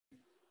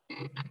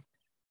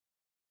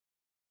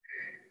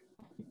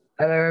Hello,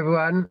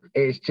 everyone.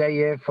 It's Jay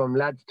here from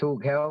Lads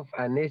Talk Health,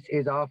 and this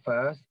is our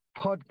first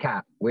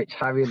podcast, which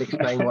Harry will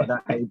explain what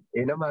that is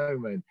in a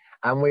moment.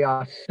 And we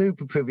are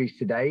super privileged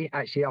today.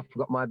 Actually, I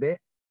forgot my bit.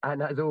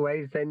 And as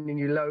always, sending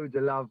you loads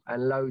of love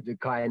and loads of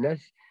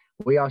kindness.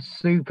 We are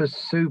super,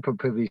 super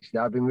privileged today.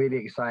 I've been really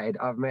excited.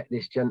 I've met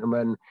this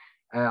gentleman.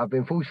 I've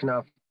been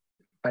fortunate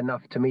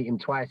enough to meet him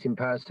twice in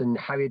person.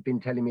 Harry had been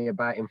telling me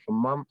about him for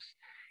months.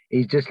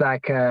 He's just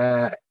like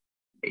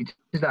it's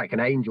just like an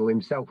angel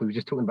himself. We were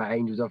just talking about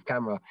angels off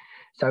camera.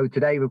 So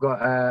today we've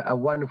got a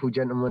wonderful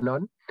gentleman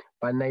on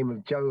by the name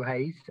of Joe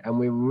Hayes, and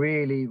we're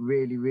really,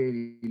 really,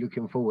 really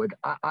looking forward.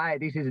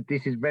 This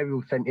is very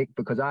authentic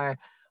because I've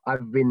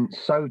been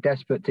so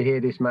desperate to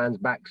hear this man's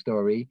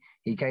backstory.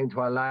 He came to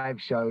our live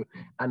show,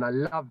 and I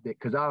loved it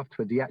because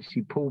afterwards he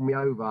actually pulled me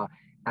over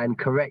and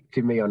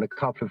corrected me on a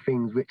couple of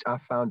things, which I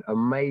found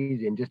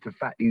amazing. Just the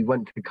fact he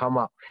wanted to come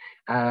up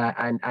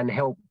and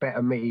help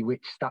better me,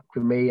 which stuck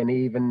with me. And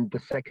even the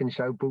second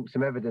show brought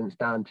some evidence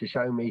down to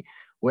show me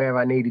where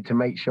I needed to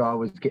make sure I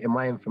was getting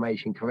my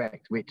information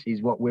correct, which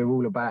is what we're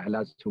all about at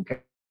Lads Talk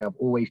Health,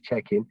 always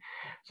checking.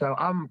 So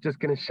I'm just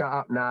going to shut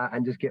up now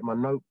and just get my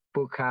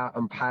notebook out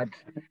and pad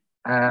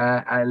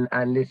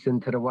and listen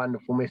to the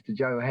wonderful Mr.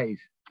 Joe Hayes.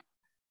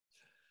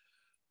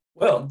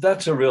 Well,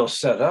 that's a real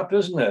setup,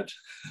 isn't it?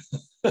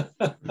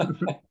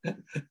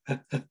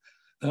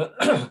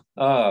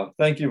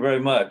 Thank you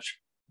very much.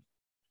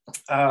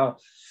 Well,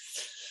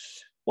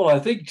 I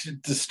think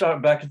to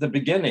start back at the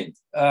beginning,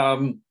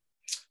 I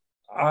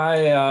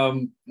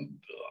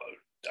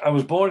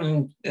was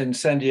born in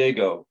San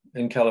Diego,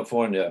 in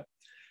California,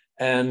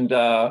 and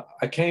I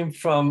came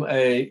from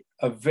a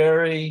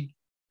very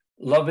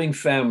loving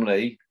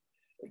family,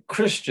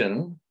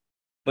 Christian,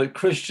 but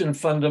Christian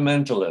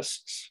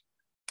fundamentalists.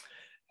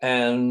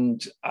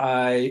 And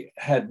I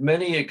had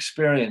many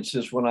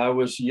experiences when I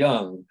was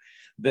young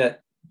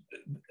that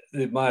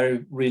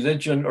my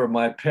religion or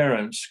my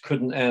parents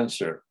couldn't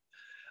answer.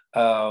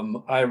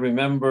 I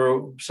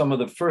remember some of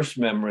the first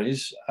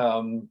memories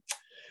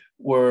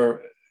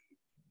were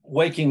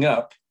waking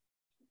up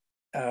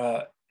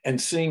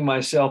and seeing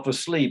myself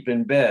asleep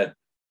in bed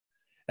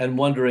and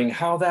wondering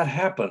how that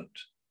happened,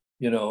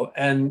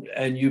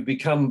 and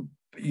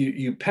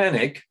you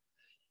panic.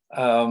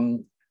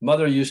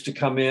 Mother used to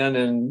come in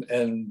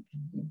and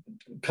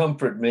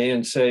comfort me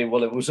and say,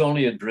 well, it was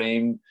only a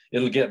dream,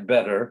 it'll get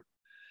better.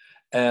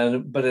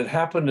 But it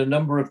happened a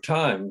number of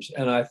times.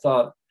 And I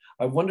thought,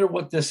 I wonder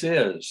what this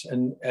is.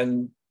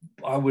 And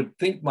I would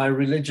think my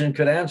religion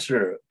could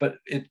answer, but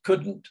it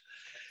couldn't.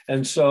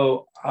 And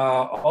so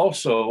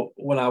also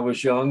when I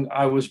was young,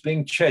 I was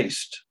being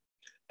chased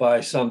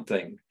by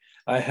something.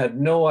 I had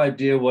no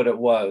idea what it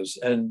was.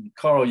 And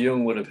Carl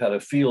Jung would have had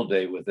a field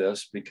day with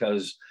this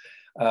because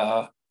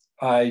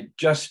I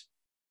just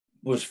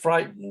was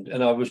frightened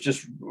and I was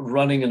just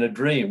running in a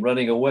dream,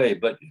 running away.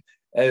 But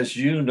as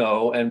you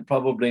know, and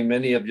probably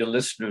many of your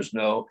listeners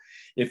know,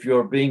 if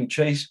you're being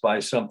chased by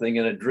something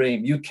in a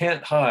dream, you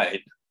can't hide.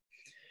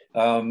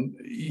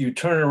 You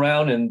turn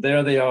around and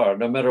there they are,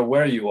 no matter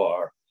where you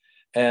are.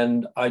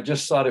 And I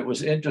just thought it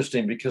was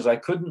interesting because I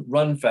couldn't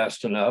run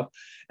fast enough.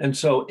 And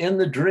so in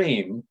the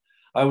dream,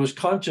 I was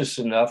conscious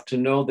enough to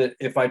know that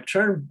if I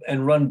turn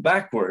and run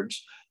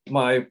backwards,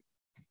 my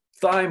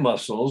thigh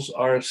muscles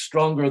are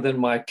stronger than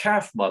my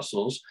calf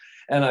muscles,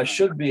 and I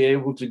should be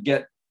able to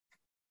get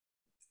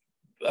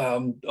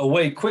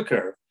away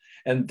quicker.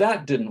 And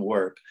that didn't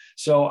work.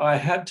 So I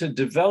had to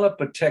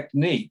develop a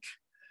technique.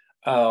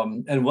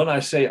 And when I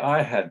say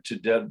I had to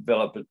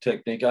develop a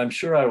technique, I'm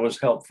sure I was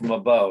helped from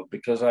above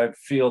because I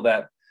feel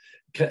that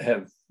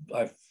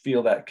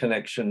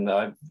connection.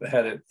 I've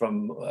had it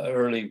from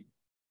early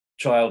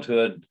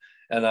childhood,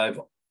 and I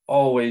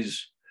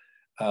always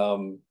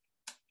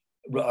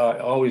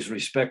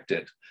respect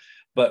it.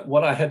 But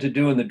what I had to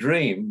do in the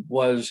dream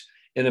was,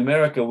 in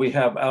America, we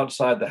have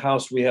outside the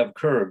house, we have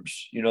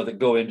curbs, that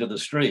go into the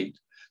street.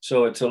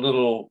 So it's a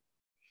little,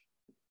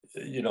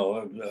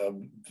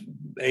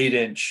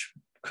 8-inch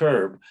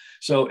curb.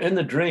 So in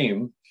the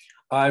dream,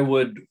 I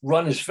would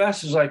run as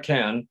fast as I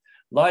can,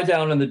 lie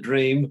down in the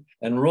dream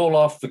and roll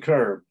off the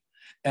curb.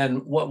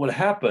 And what would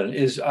happen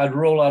is I'd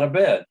roll out of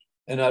bed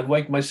and I'd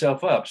wake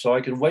myself up. So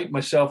I could wake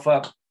myself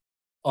up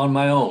on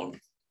my own.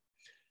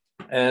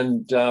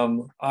 And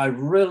I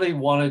really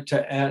wanted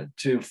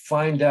to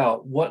find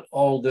out what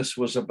all this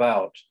was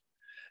about.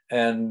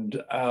 And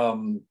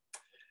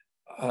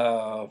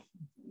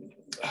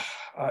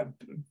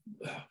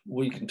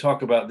we can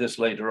talk about this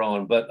later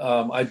on, but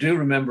I do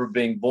remember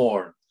being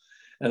born,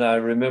 and I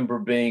remember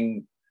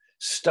being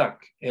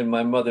stuck in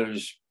my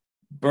mother's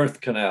birth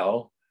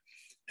canal.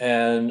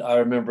 And I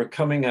remember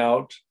coming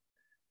out,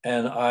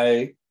 and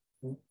I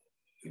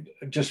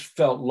just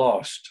felt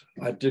lost.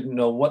 I didn't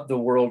know what the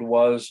world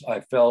was.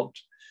 I felt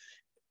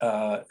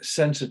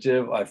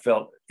sensitive. I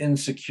felt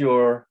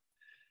insecure.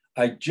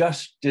 I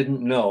just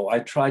didn't know. I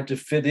tried to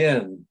fit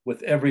in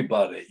with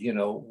everybody,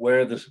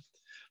 wear the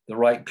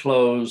right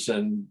clothes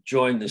and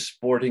join the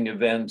sporting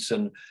events.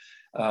 And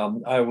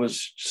I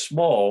was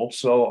small,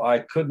 so I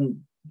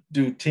couldn't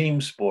do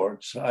team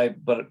sports.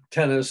 But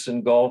tennis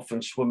and golf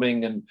and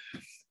swimming and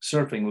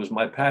surfing was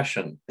my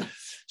passion.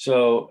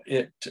 So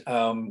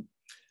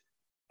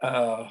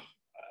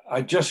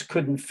I just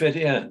couldn't fit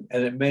in,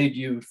 and it made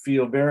you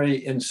feel very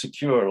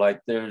insecure,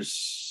 like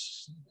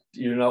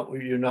you're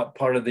not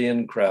part of the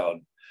in crowd.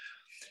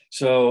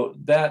 So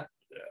that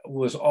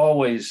was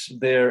always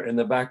there in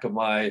the back of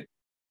my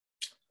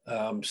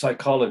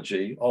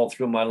psychology all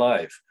through my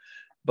life.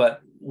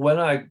 But when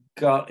I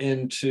got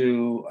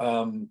into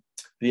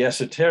the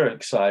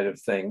esoteric side of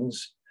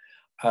things,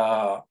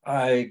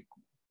 I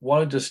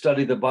wanted to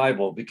study the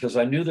Bible because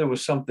I knew there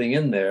was something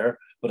in there,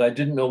 but I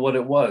didn't know what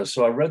it was.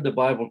 So I read the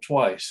Bible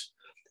twice.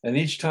 And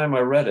each time I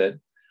read it,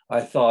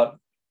 I thought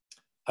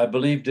I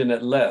believed in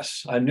it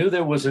less. I knew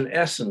there was an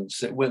essence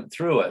that went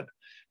through it,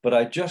 but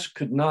I just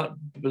could not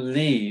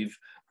believe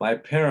my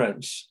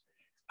parents'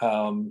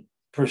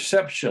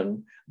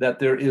 perception that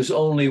there is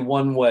only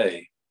one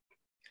way.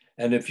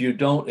 And if you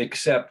don't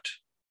accept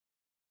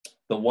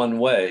the one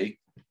way,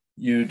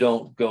 you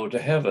don't go to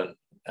heaven.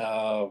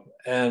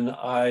 And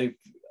I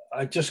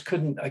just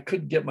couldn't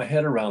get my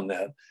head around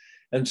that.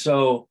 And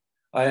so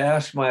I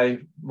asked my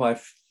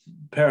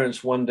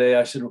parents one day,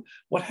 I said,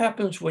 what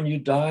happens when you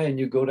die and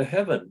you go to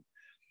heaven? And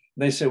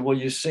they said, well,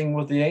 you sing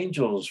with the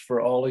angels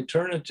for all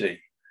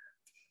eternity.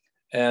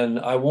 And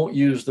I won't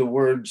use the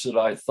words that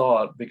I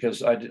thought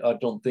because I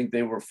don't think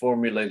they were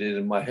formulated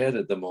in my head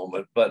at the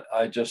moment, but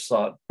I just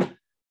thought,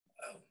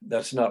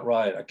 that's not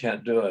right. I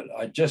can't do it.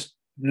 I just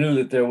knew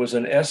that there was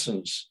an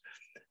essence.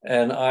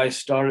 And I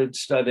started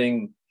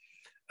studying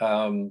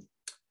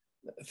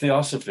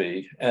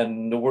Theosophy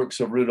and the works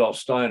of Rudolf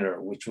Steiner,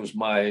 which was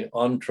my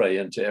entree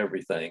into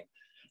everything.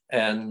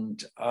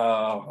 And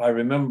I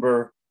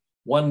remember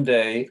one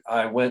day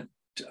I went,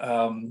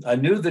 I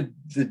knew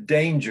the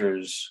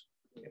dangers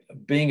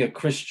being a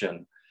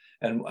Christian.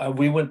 And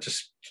we went to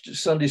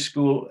Sunday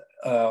school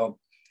 8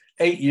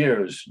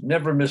 years,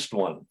 never missed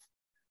one.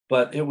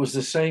 But it was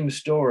the same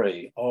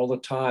story all the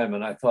time.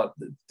 And I thought,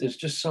 there's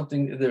just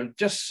something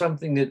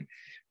that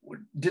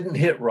didn't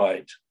hit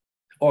right,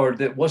 or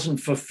that wasn't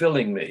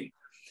fulfilling me.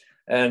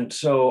 And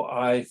so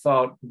I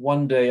thought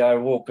one day I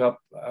woke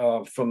up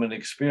from an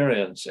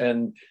experience,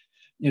 and,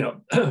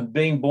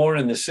 being born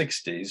in the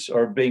 60s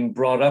or being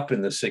brought up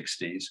in the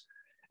 60s,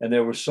 and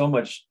there was so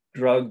much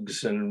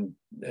drugs and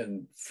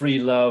free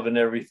love and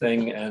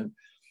everything. And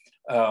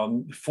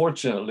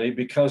fortunately,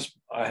 because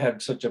I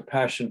had such a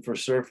passion for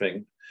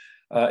surfing,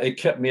 it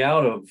kept me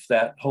out of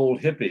that whole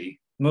hippie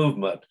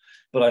movement.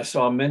 But I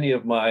saw many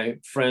of my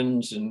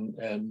friends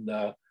and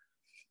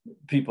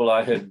people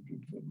I had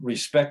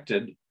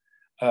respected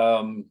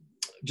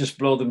just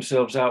blow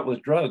themselves out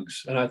with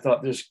drugs. And I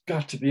thought, there's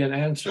got to be an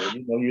answer.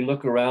 You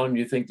look around,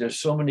 you think there's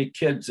so many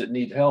kids that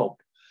need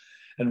help.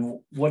 And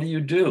what do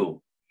you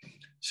do?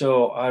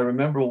 So I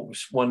remember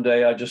one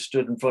day I just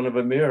stood in front of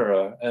a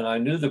mirror, and I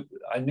knew the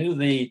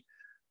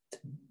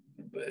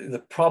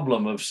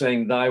problem of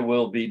saying thy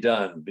will be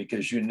done,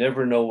 because you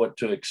never know what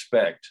to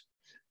expect.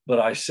 But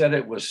I said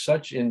it with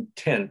such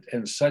intent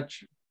and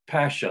such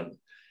passion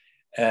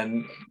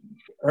and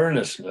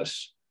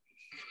earnestness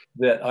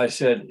that I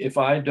said, if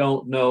I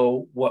don't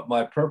know what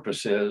my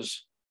purpose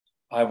is,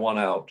 I want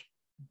out.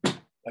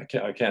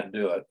 I can't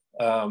do it.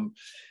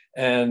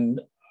 And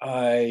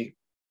I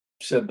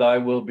said, thy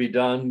will be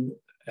done.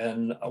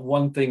 And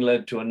one thing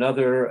led to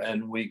another,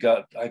 and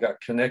I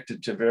got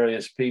connected to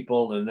various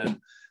people. And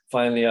then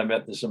finally I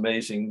met this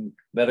amazing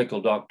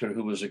medical doctor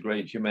who was a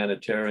great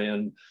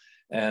humanitarian,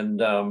 and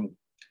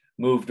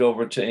moved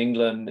over to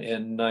England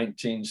in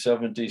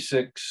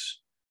 1976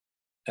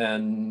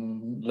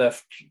 and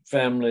left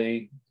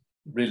family,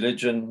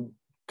 religion,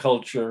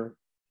 culture,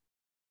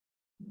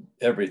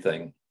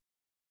 everything,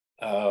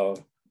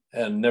 and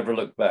never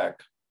looked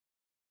back.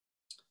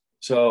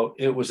 So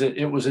it was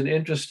an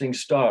interesting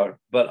start,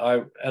 but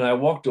I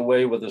walked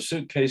away with a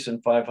suitcase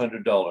and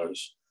 $500,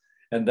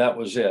 and that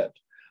was it.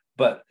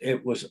 But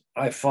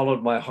I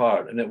followed my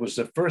heart, and it was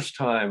the first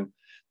time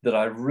that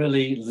I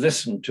really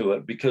listened to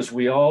it, because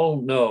we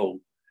all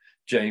know,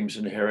 James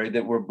and Harry,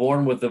 that we're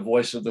born with the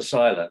voice of the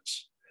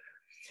silence,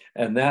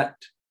 and that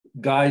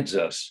guides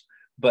us.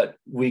 But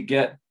we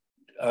get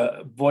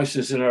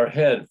voices in our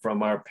head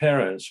from our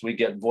parents, we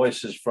get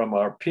voices from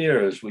our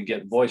peers, we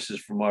get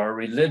voices from our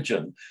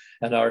religion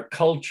and our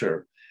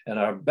culture and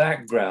our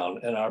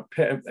background and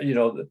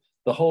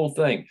the whole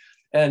thing.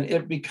 And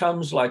it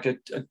becomes like a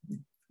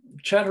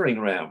chattering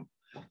ram.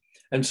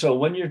 And so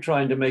when you're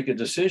trying to make a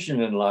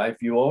decision in life,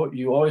 you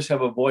always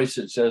have a voice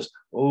that says,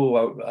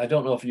 oh, I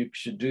don't know if you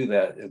should do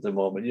that at the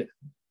moment,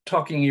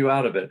 talking you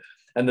out of it.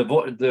 And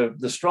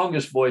the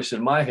strongest voice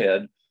in my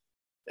head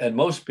and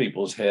most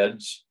people's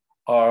heads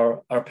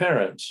are our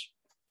parents,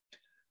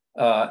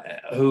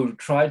 who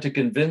tried to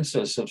convince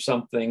us of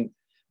something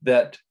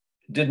that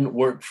didn't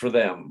work for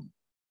them.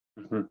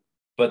 Mm-hmm.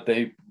 But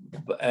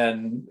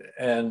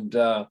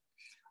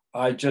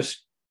I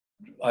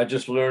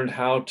just learned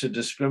how to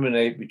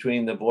discriminate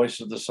between the voice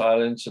of the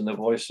silence and the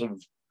voice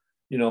of,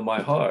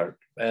 my heart.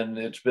 And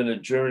it's been a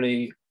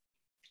journey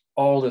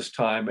all this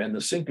time. And the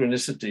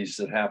synchronicities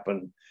that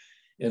happen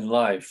in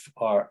life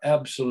are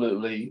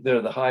absolutely,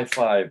 they're the high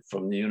five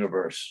from the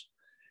universe.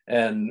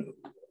 And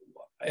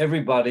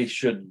everybody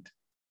should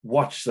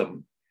watch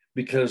them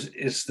because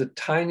it's the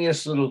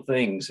tiniest little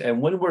things.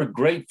 And when we're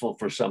grateful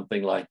for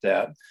something like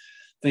that,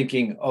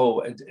 thinking,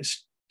 oh,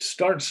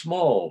 start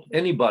small.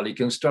 Anybody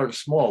can start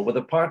small with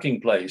a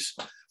parking place.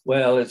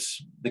 Well,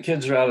 it's the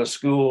kids are out of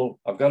school.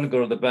 I've got to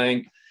go to the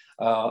bank.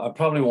 I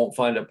probably won't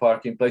find a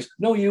parking place.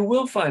 No, you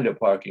will find a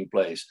parking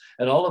place.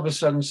 And all of a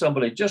sudden,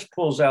 somebody just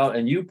pulls out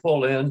and you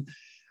pull in.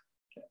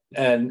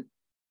 And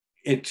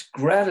it's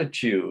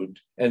gratitude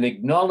and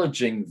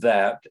acknowledging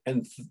that.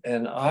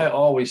 And I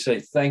always say,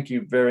 thank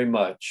you very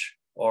much,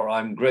 or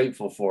I'm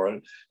grateful for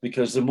it,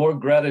 because the more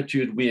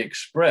gratitude we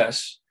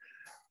express,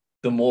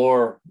 the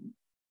more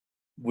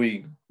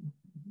we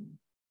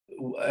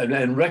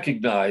and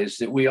recognize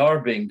that we are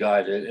being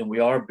guided and we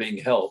are being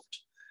helped,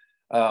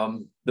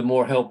 the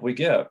more help we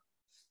get.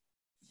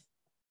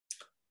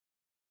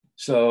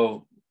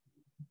 So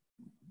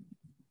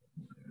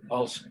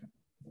I'll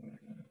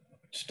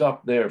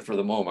stop there for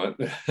the moment.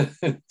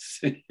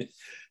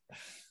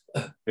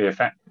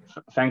 Yeah,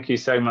 thank you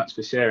so much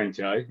for sharing,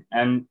 Joe.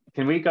 And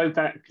can we go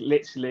back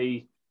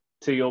literally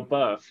to your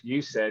birth?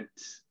 You said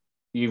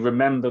you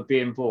remember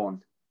being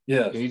born.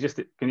 Yeah.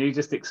 Can you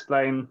just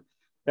explain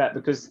that?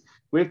 Because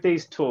with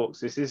these talks,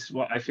 this is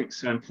what I think is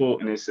so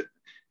important, is that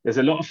there's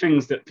a lot of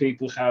things that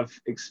people have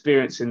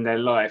experienced in their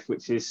life,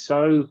 which is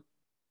so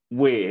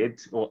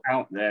weird or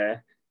out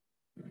there.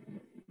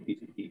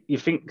 You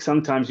think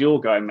sometimes you're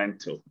going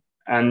mental.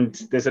 And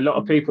there's a lot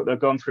of people that have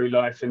gone through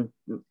life and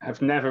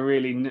have never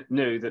really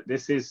knew that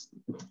this is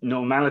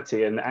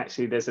normality. And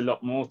actually, there's a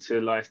lot more to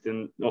life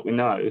than what we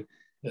know.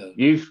 Yeah.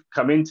 You've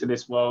come into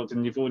this world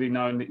and you've already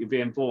known that you're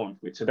being born,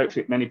 which I don't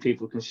think many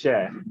people can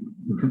share.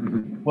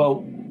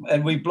 Well,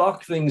 and we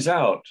block things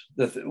out.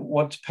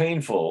 What's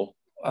painful,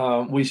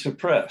 we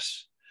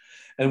suppress.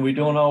 And we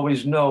don't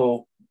always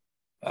know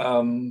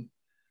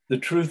the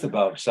truth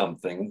about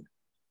something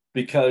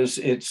because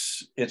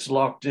it's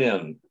locked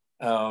in.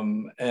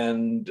 The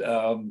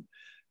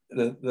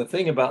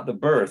thing about the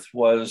birth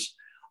was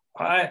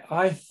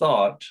I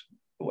thought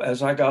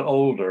as I got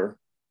older,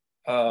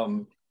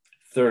 30s,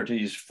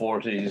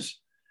 40s,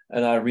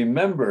 and I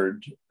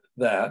remembered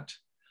that,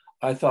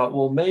 I thought,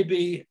 well,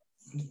 maybe,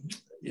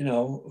 you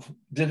know,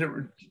 did it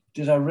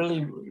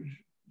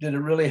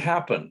really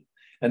happen?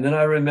 And then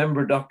I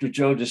remember Dr.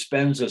 Joe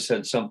Dispenza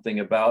said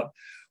something about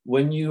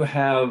when you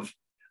have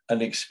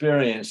an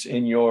experience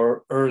in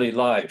your early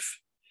life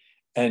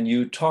and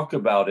you talk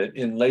about it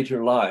in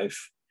later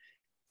life,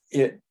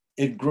 it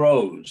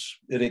grows,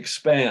 it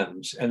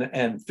expands,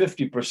 and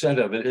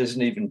 50% of it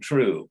isn't even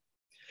true.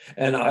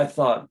 And I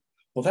thought,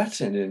 well,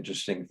 that's an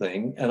interesting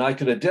thing. And I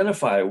could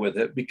identify with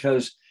it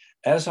because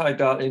as I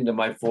got into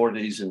my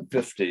 40s and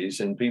 50s,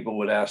 and people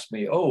would ask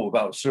me, oh,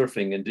 about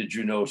surfing, and did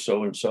you know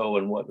so-and-so,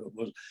 and what it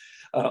was,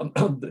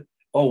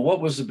 oh,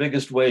 what was the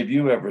biggest wave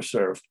you ever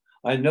surfed?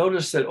 I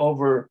noticed that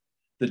over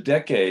the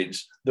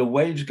decades, the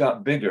waves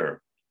got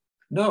bigger.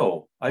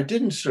 No, I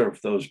didn't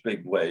surf those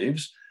big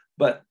waves,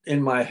 but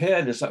in my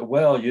head, it's like,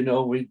 well, you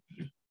know,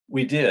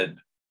 we did.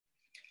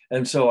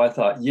 And so I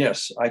thought,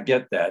 yes, I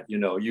get that. You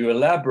know, you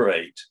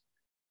elaborate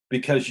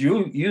because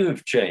you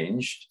have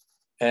changed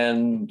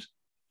and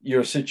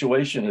your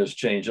situation has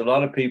changed. A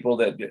lot of people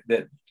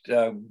that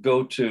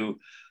go to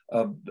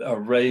are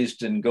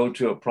raised and go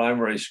to a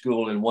primary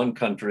school in one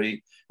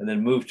country and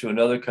then move to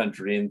another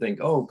country and think,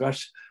 oh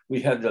gosh,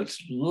 we had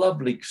this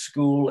lovely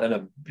school and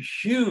a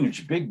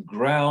huge big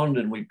ground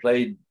and we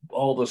played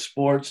all the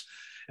sports.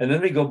 And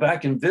then they go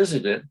back and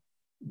visit,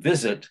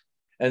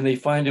 and they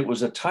find it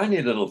was a tiny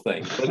little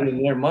thing, but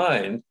in their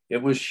mind,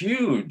 it was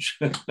huge.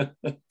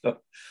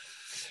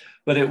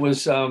 But it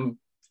was,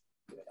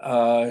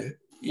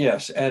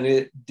 yes, and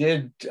it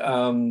did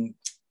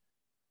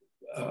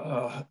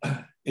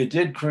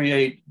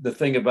create the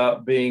thing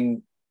about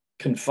being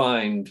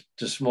confined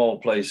to small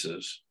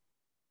places.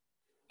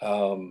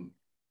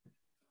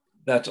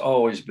 That's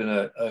always been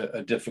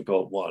a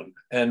difficult one.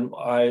 And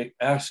I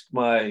asked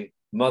my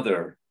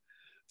mother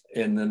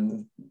in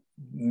the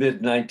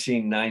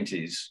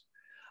mid-1990s,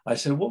 I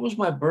said, what was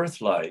my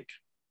birth like?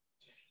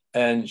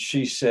 And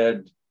she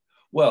said,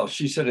 well,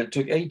 she said, it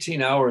took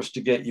 18 hours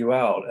to get you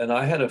out. And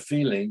I had a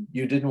feeling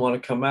you didn't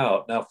want to come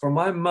out. Now, for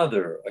my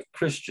mother, a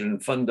Christian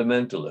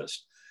fundamentalist,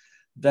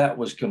 that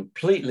was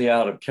completely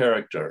out of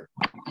character,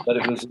 but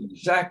it was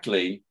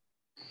exactly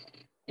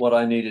what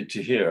I needed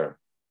to hear.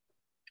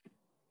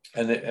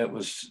 And it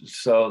was,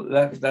 so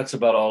that's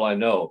about all I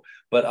know.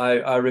 But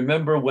I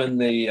remember when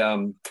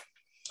the,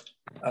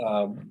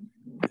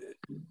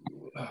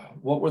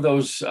 what were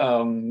those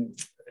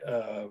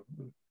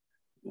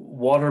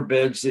water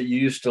beds that you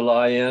used to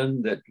lie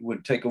in that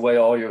would take away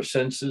all your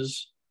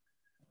senses?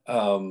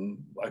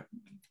 I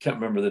can't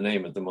remember the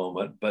name at the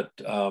moment, but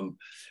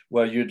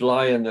where you'd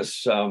lie in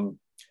this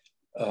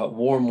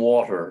warm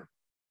water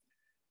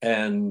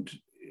and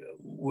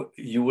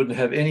you wouldn't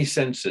have any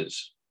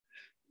senses.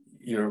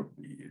 your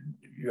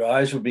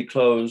eyes would be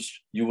closed.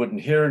 You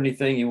wouldn't hear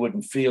anything. You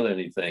wouldn't feel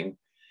anything.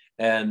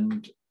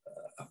 And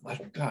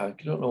God,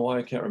 I don't know why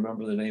I can't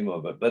remember the name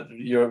of it, but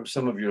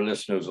some of your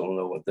listeners will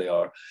know what they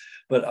are.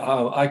 But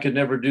I could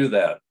never do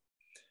that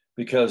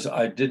because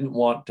I didn't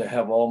want to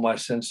have all my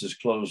senses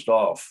closed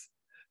off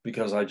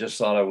because I just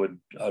thought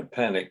I'd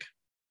panic.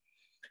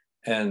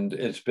 And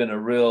it's been a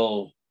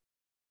real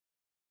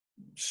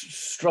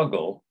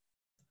struggle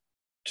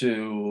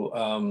to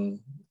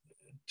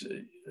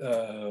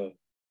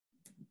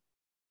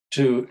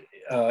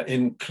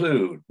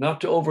include,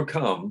 not to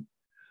overcome,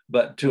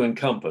 but to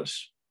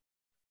encompass.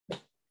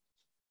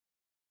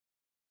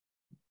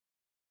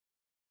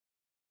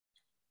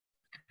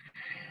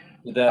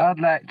 I'd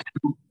like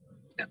to,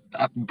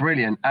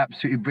 brilliant,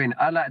 absolutely brilliant.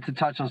 I'd like to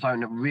touch on something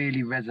that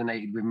really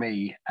resonated with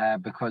me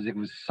because it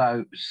was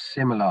so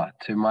similar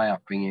to my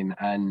upbringing.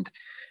 And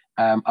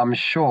I'm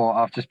sure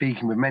after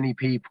speaking with many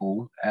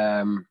people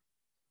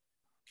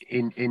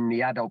in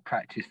the adult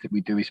practice that we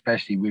do,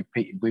 especially with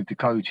the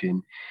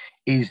coaching,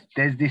 is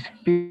there's this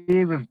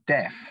fear of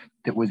death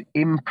that was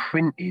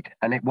imprinted,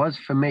 and it was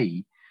for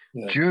me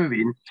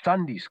during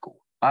Sunday school.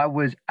 I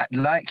was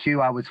like you,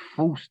 I was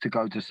forced to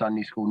go to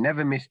Sunday school,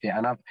 never missed it.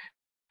 And I've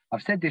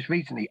said this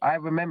recently. I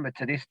remember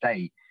to this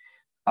day,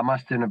 I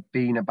must have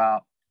been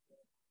about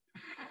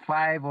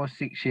 5 or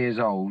 6 years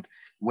old,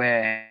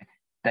 where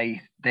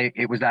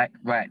it was like,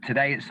 right,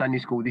 today at Sunday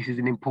school, this is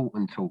an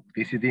important talk.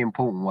 This is the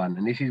important one.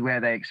 And this is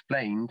where they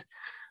explained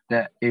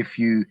that if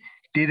you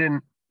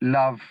didn't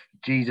love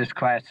Jesus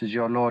Christ as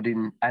your Lord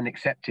and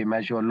accept him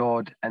as your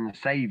Lord and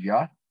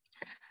Savior,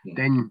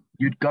 then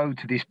you'd go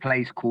to this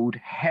place called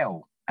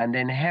hell. And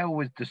then hell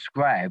was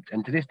described.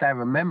 And to this day, I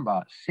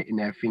remember sitting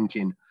there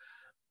thinking,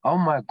 oh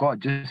my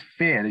God, just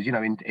fear. There's,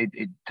 in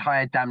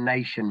entire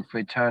damnation for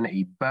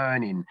eternity,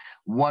 burning,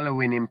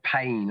 wallowing in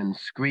pain and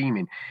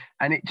screaming.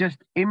 And it just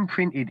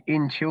imprinted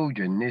in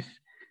children this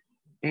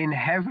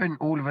inherent,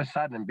 all of a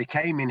sudden,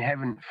 became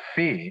inherent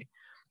fear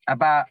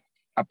about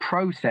a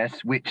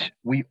process which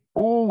we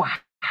all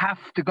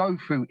have to go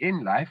through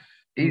in life,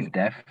 is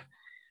death,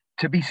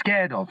 to be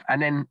scared of.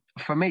 And then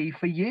for me,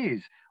 for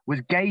years, was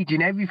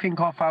gauging everything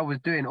off I was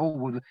doing.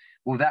 Oh,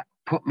 will that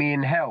put me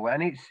in hell?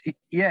 And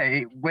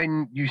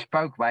when you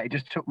spoke about it, it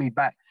just took me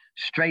back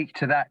straight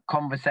to that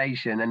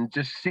conversation and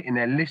just sitting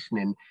there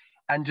listening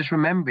and just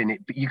remembering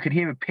it. But you could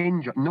hear a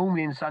pin drop.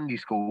 Normally in Sunday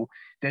school,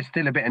 there's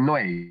still a bit of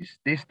noise.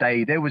 This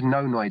day, there was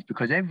no noise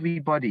because every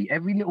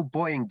little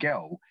boy and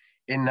girl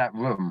in that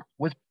room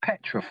was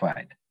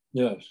petrified.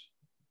 Yes.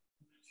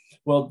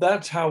 Well,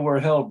 that's how we're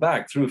held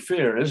back, through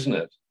fear, isn't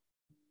it?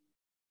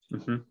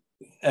 Mm-hmm.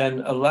 And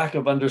a lack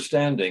of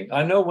understanding.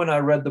 I know when I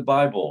read the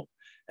Bible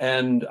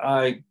and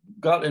I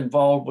got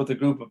involved with a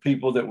group of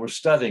people that were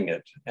studying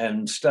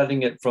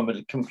it from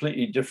a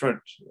completely different,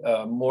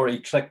 more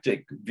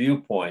eclectic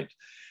viewpoint.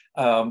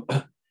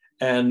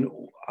 And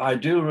I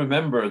do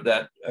remember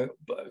that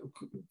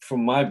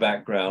from my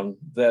background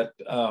that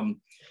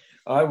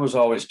I was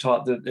always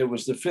taught that it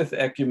was the Fifth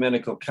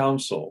Ecumenical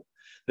Council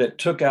that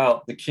took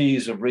out the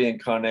keys of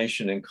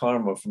reincarnation and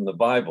karma from the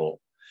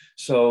Bible,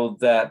 so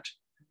that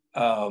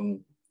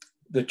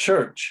the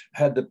church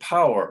had the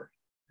power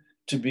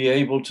to be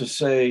able to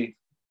say,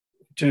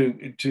 to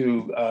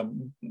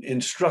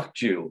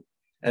instruct you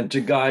and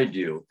to guide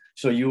you.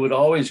 So you would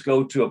always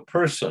go to a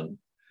person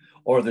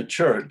or the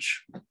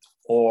church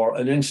or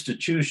an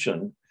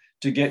institution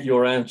to get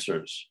your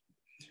answers.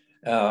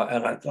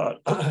 And I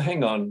thought,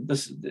 hang on,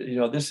 this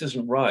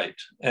isn't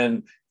right.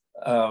 And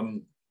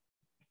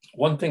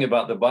one thing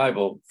about the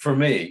Bible, for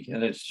me,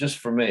 and it's just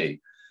for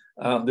me,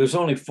 there's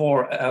only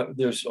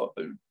there's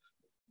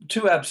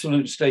two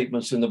absolute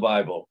statements in the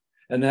Bible,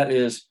 and that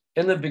is,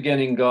 in the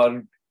beginning,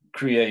 God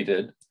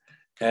created,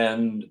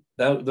 and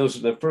those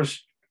are the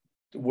first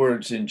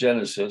words in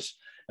Genesis,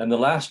 and the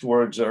last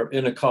words are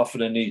in a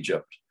coffin in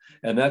Egypt.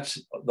 And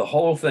that's the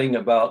whole thing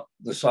about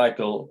the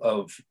cycle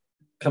of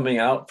coming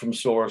out from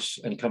source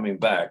and coming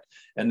back.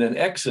 And then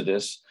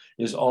Exodus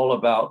is all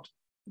about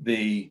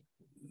the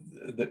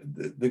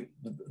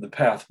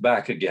path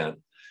back again.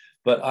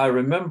 But I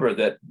remember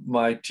that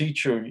my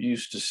teacher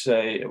used to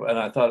say, and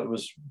I thought it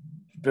was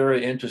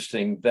very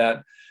interesting,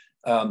 that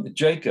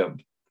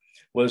Jacob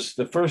was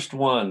the first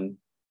one,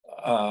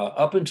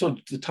 up until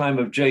the time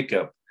of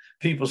Jacob,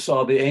 people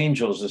saw the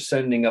angels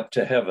ascending up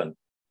to heaven.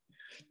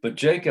 But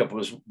Jacob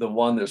was the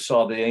one that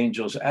saw the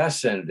angels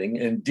ascending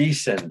and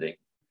descending.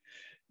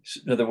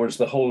 In other words,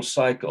 the whole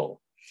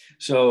cycle.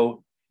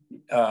 So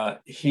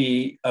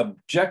he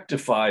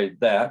objectified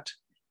that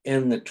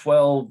in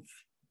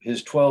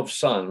his 12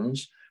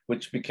 sons,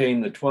 which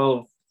became the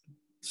 12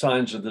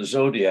 signs of the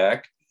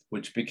zodiac,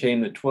 which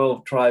became the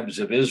 12 tribes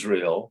of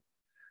Israel.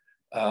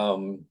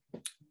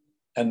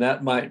 And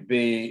that might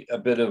be a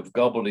bit of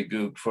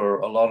gobbledygook for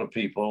a lot of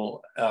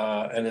people,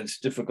 and it's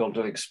difficult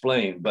to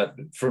explain. But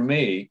for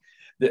me,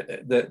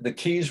 the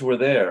keys were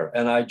there.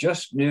 And I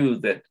just knew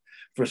that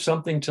for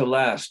something to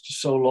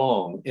last so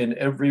long in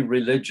every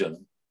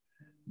religion,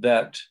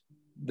 that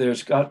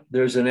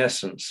there's an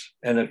essence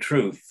and a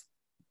truth.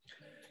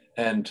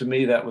 And to me,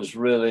 that was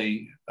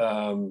really,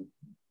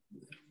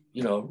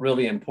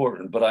 really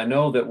important. But I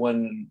know that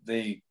when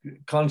the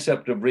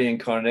concept of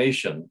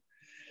reincarnation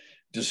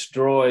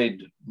destroyed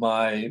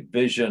my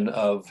vision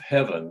of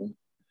heaven,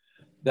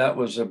 that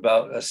was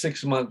about a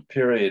 6-month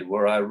period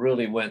where I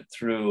really went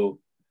through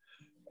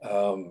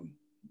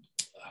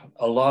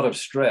a lot of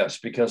stress,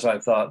 because I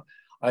thought,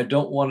 I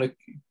don't want to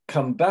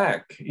come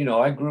back.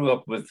 I grew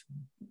up with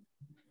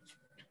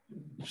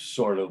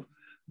sort of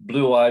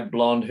blue-eyed,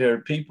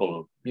 blonde-haired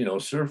people,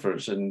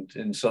 surfers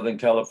in Southern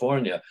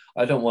California.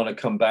 I don't want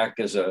to come back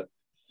as I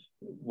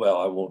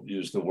won't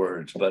use the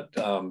words, but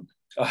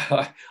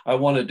I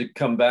wanted to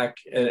come back,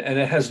 and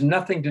it has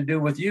nothing to do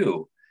with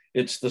you.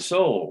 It's the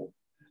soul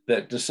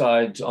that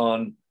decides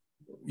on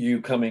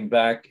you coming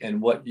back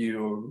and what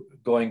you're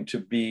going to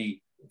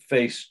be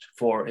faced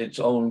for its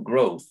own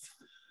growth.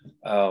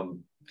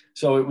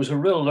 So it was a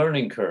real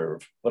learning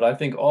curve, but I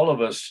think all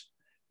of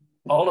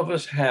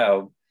us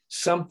have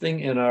something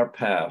in our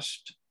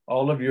past.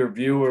 All of your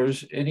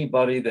viewers,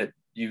 anybody that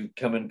you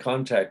come in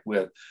contact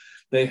with,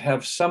 they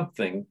have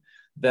something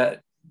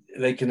that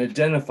they can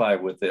identify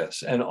with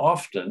this. And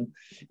often,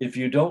 if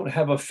you don't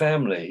have a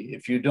family,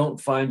 if you don't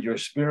find your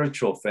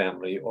spiritual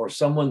family or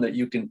someone that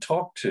you can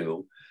talk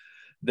to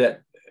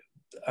that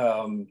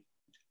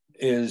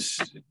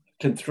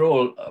can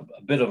throw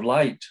a bit of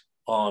light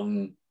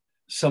on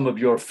some of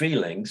your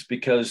feelings,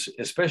 because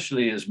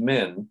especially as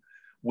men,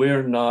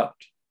 we're not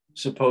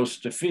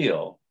supposed to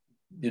feel,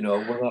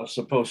 we're not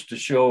supposed to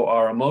show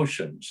our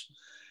emotions.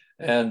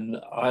 And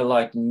I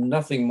like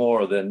nothing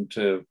more than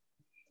to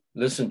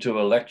listen to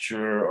a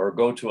lecture or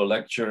go to a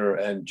lecture,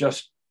 and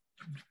just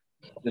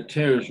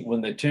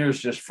when the tears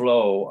just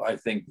flow, I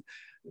think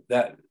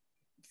that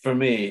for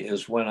me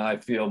is when I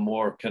feel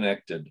more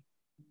connected.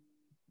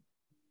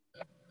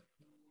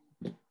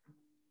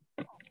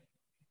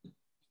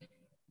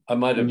 I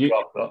might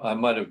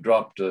have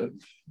dropped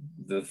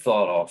the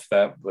thought off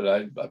that, but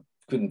I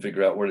couldn't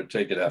figure out where to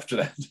take it after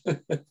that.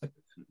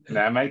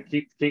 No, mate,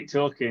 keep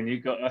talking.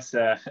 You've got us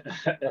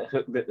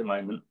hooked at the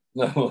moment.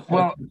 No.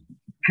 Well,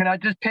 can I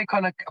just pick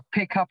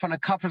up on a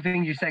couple of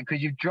things you said,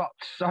 because you've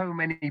dropped so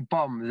many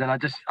bombs, and I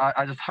just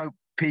hope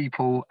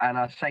people, and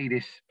I say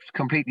this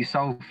completely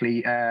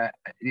soulfully,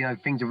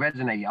 things are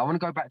resonating. I want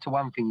to go back to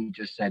one thing you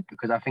just said,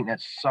 because I think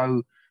that's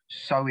so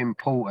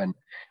important.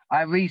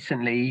 I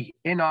recently,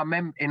 in our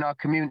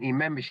community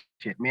membership,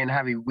 me and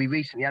Harry, we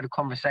recently had a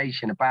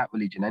conversation about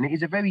religion, and it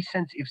is a very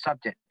sensitive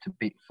subject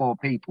for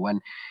people. And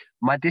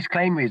my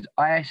disclaimer is,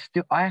 I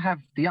have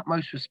the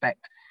utmost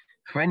respect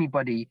for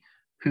anybody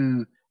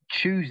who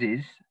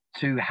chooses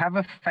to have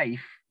a faith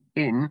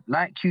in,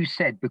 like you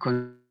said,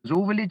 because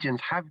all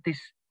religions have this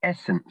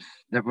essence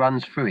that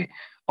runs through it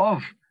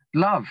of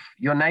love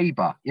your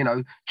neighbor,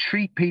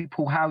 treat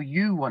people how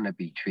you want to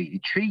be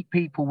treated, treat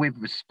people with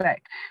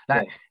respect.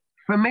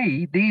 For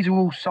me, these are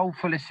all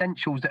soulful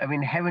essentials that are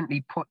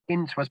inherently put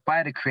into us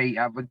by the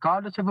Creator,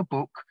 regardless of a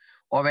book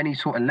or any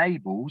sort of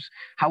labels.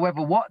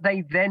 However, what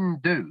they then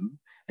do,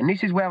 and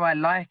this is where I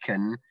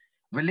liken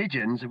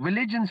religions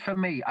for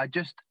me are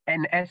just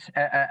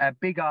a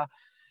bigger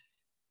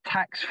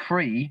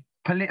tax-free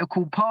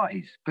political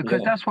parties,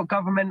 because that's what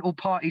governmental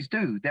parties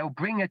do. They'll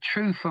bring a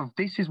truth of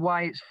this is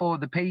why it's for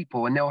the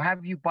people, and they'll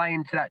have you buy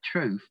into that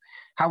truth.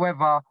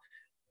 However,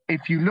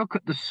 if you look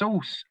at the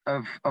source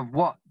of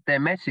what their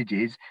message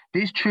is,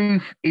 this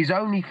truth is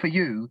only for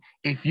you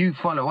if you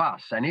follow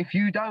us. And if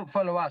you don't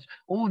follow us,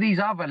 all these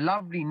other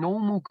lovely,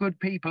 normal, good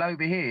people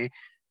over here,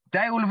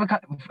 they all of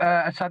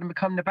a sudden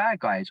become the bad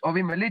guys. Or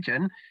in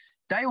religion,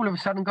 they all of a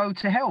sudden go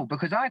to hell,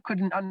 because I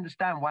couldn't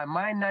understand why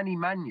my Nanny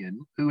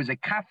Mannion, who was a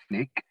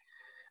Catholic,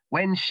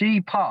 when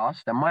she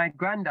passed, and my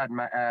granddad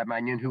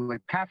Mannion, who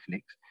were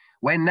Catholics,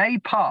 when they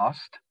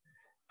passed,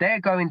 they're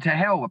going to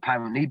hell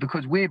apparently,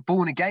 because we're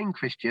born again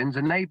Christians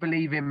and they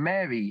believe in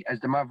Mary as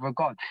the mother of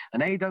God,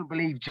 and they don't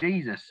believe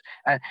Jesus.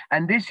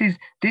 And this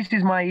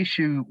is my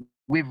issue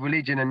with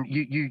religion. And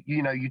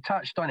you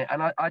touched on it,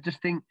 and I just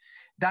think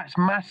that's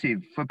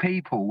massive for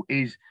people.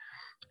 Is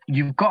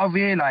you've got to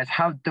realize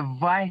how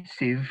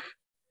divisive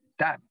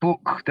that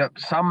book that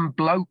some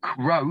bloke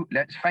wrote.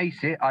 Let's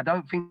face it, I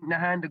don't think the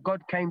hand of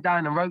God came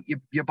down and wrote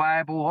your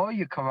Bible or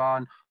your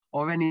Quran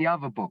or any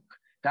other book.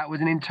 That was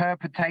an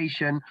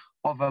interpretation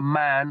of a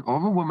man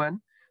or a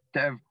woman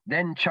that have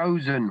then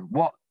chosen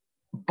what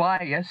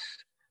bias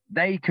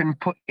they can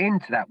put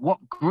into that, what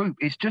group.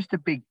 It's just a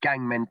big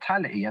gang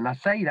mentality. And I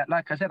say that,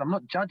 like I said, I'm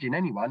not judging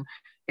anyone.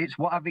 It's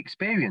what I've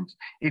experienced.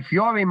 If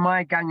you're in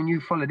my gang and you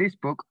follow this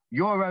book,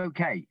 you're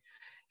okay.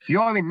 If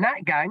you're in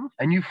that gang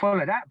and you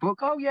follow that book,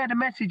 oh yeah, the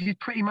message is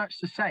pretty much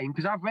the same,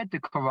 because I've read the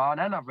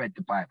Quran and I've read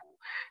the Bible.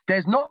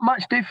 There's not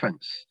much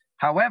difference.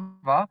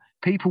 However,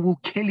 people will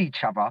kill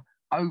each other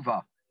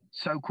over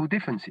so-called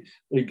differences.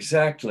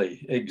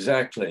 Exactly.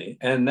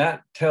 And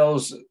that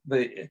tells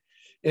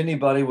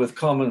anybody with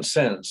common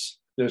sense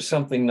there's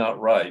something not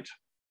right.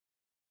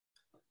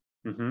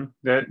 Mm-hmm.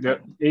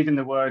 Even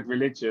the word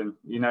religion,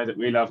 that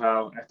we love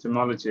our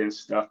etymology and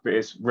stuff, but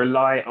it's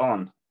rely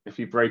on. if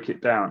you break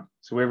it down.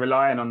 So we're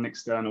relying on an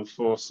external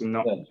force and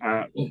not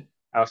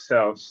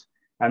ourselves.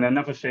 And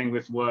another thing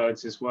with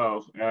words as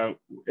well,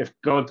 if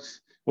God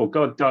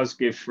does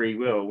give free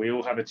will, we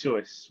all have a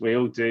choice. We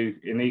all do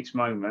in each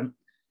moment,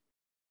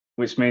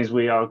 which means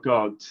we are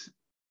God.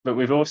 But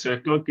we've also,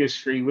 if God gives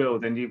free will,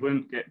 then you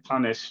wouldn't get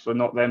punished for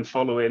not then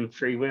following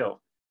free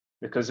will,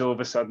 because all of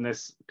a sudden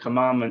there's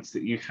commandments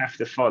that you have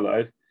to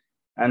follow.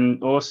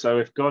 And also,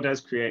 if God has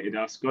created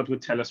us, God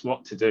would tell us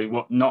what to do,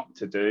 what not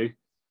to do,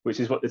 which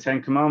is what the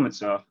 10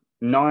 Commandments are.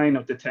 9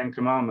 of the 10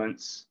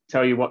 Commandments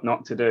tell you what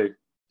not to do.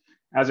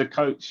 As a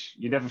coach,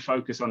 you never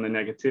focus on the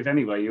negative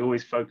anyway. You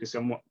always focus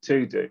on what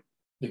to do.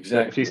 Exactly.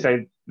 So if you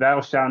say,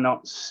 thou shalt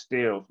not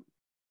steal,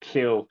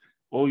 kill,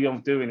 all you're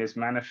doing is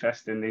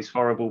manifesting these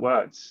horrible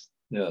words.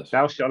 Yes.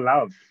 Thou shalt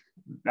love,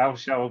 thou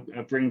shalt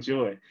bring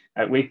joy.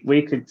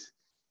 We could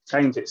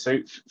change it. So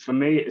for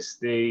me, it's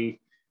the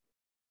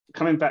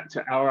coming back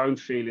to our own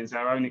feelings,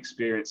 our own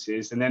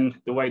experiences, and then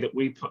the way that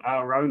we put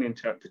our own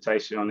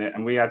interpretation on it,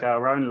 and we add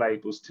our own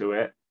labels to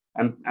it.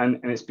 And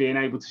it's being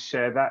able to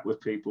share that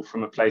with people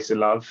from a place of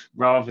love,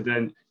 rather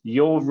than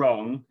you're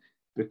wrong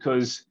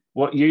because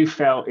what you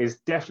felt is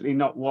definitely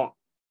not what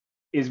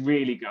is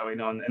really going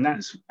on. And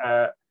that's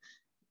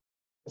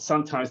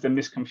sometimes the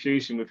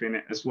misconfusion within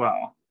it as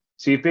well.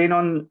 So you've been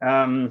on,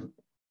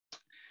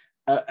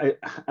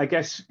 I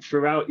guess,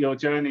 throughout your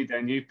journey,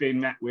 then you've been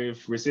met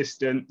with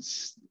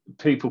resistance.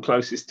 People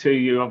closest to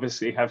you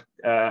obviously have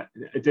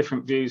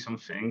different views on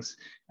things.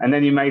 And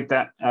then you made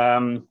that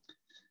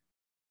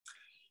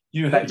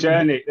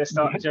journey. Let's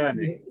start a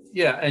journey.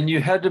 Yeah, and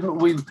you had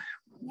to.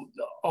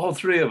 All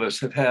three of us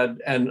have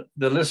had, and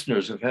the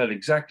listeners have had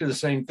exactly the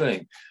same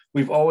thing.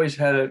 We've always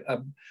had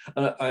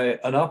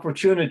an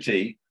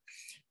opportunity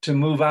to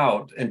move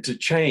out and to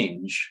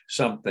change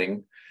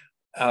something,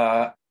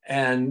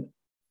 and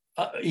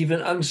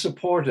even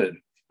unsupported.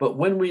 But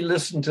when we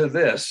listen to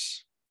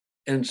this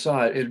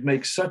inside, it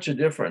makes such a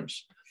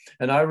difference.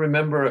 And I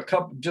remember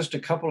just a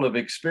couple of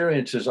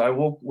experiences. I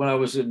woke when I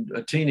was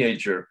a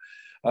teenager.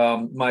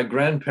 My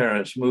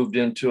grandparents moved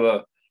into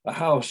a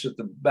house at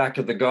the back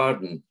of the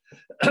garden.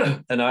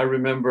 And I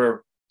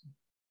remember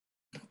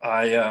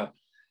I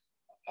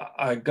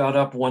got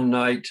up one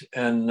night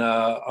and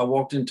I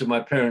walked into my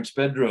parents'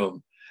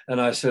 bedroom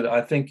and I said,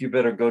 I think you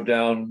better go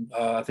down.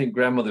 I think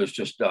grandmother's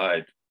just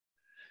died.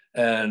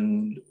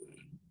 And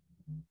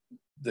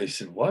they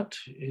said, what?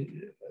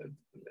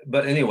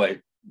 But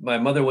anyway, my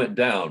mother went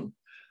down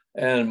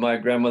and my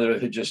grandmother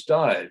had just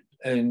died.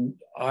 And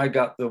I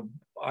got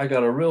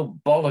a real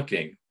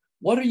bollocking.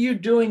 What are you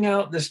doing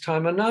out this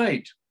time of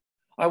night?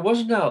 I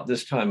wasn't out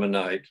this time of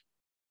night.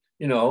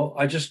 You know,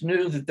 I just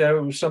knew that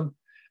there was some,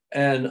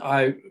 and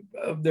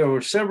there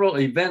were several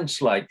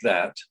events like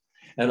that.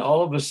 And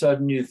all of a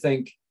sudden you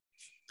think,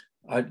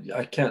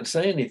 I can't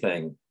say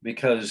anything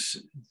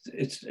because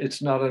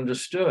it's not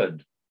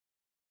understood.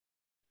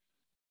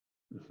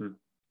 Mm-hmm.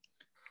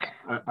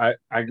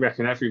 I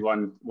reckon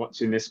everyone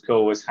watching this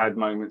call has had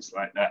moments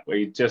like that where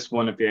you just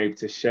want to be able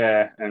to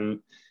share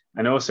and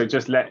also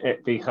just let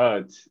it be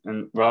heard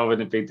and rather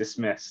than be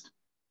dismissed.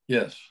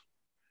 Yes.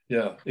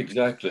 Yeah,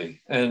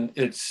 exactly. And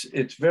it's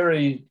just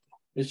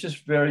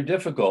very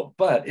difficult,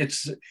 but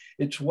it's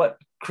what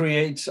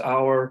creates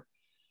our,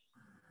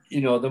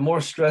 the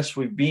more stress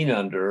we've been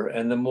under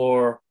and the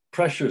more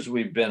pressures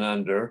we've been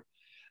under,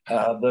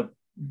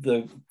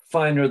 the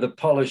finer the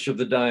polish of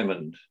the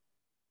diamond.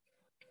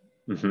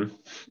 Mm-hmm.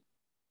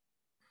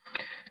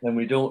 And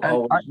we don't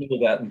always know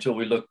that until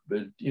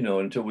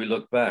we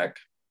look back.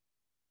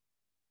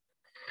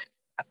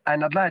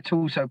 And I'd like to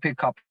also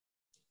pick up,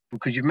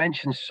 because you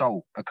mentioned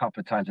soul a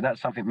couple of times, and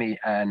that's something me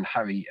and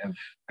Harry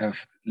have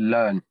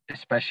learned,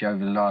 especially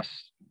over the last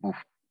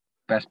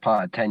best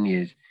part of 10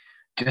 years,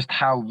 just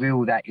how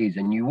real that is.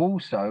 And you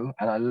also,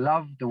 and I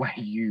love the way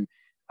you,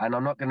 and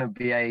I'm not going to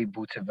be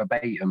able to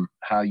verbatim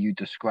how you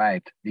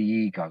described the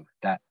ego,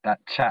 that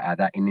chatter,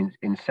 that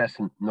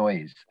incessant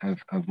noise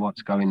of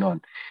what's going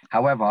on.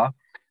 However,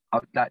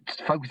 that's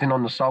focusing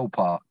on the soul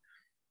part.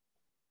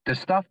 The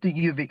stuff that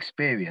you've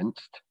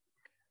experienced,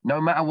 no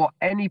matter what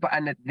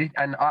anybody,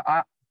 and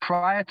I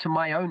prior to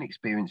my own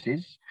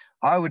experiences,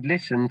 I would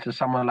listen to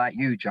someone like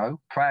you, Joe,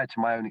 prior to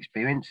my own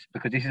experience,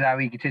 because this is how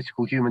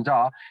egotistical humans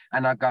are.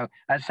 And I go,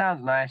 that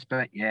sounds nice,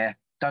 but yeah,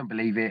 don't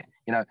believe it.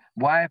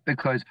 Why?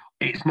 Because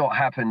it's not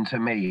happened to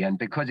me. And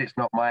because it's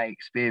not my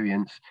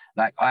experience,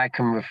 like I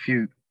can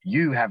refute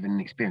you having an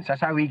experience.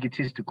 That's how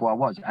egotistical I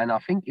was. And I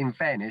think in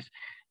fairness,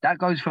 that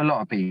goes for a lot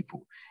of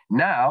people.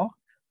 Now,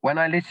 when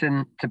I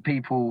listen to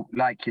people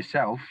like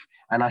yourself,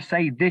 and I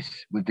say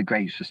this with the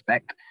greatest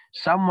respect,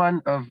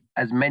 someone of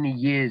as many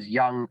years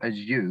young as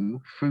you,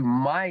 through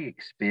my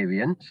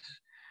experience,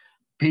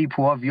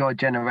 people of your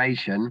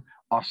generation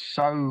are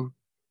so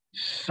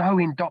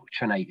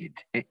indoctrinated.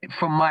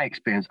 From my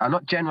experience, I'm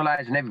not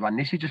generalizing everyone.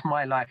 This is just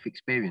my life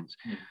experience.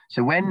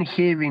 So when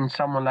hearing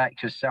someone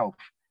like yourself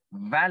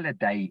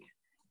validate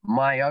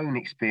my own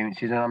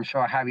experiences, and I'm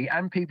sure Harry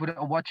and people that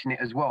are watching it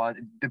as well,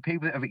 the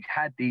people that have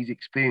had these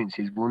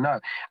experiences will know.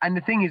 And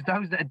the thing is,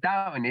 those that are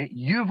doubting it,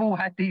 you've all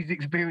had these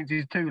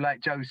experiences too,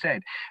 like Joe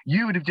said.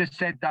 You would have just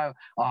said, though,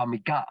 oh, my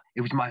gut,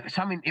 it was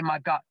something in my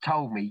gut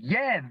told me.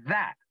 Yeah,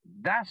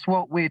 that's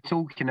what we're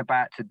talking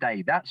about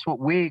today. That's what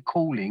we're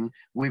calling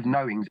with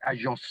knowings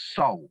as your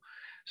soul.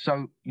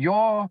 So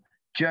your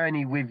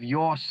journey with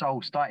your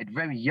soul started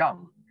very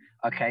young.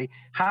 Okay.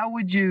 How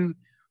would you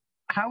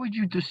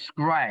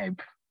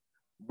describe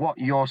what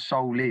your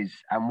soul is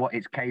and what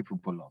it's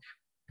capable of?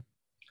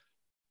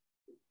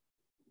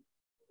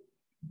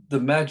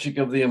 The magic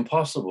of the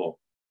impossible.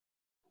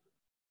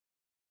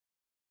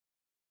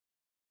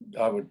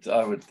 I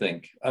would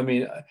think. I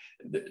mean,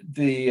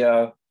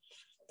 the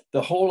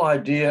whole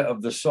idea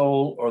of the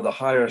soul or the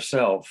higher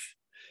self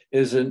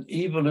is an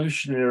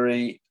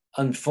evolutionary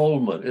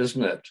unfoldment,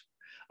 isn't it?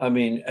 I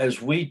mean,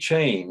 as we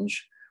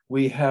change,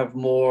 we have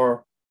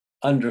more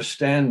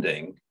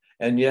understanding,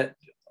 and yet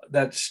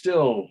that's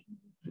still,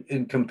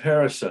 in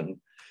comparison,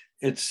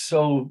 it's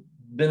so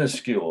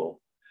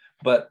minuscule.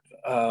 But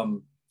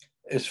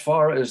as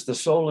far as the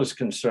soul is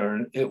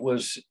concerned, it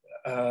was,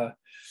 I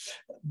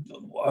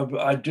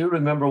do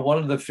remember one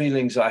of the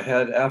feelings I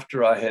had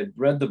after I had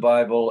read the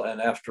Bible and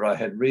after I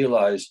had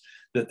realized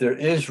that there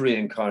is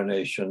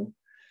reincarnation.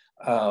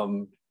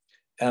 And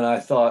I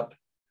thought,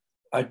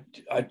 I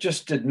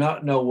just did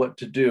not know what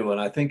to do.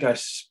 And I think I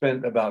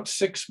spent about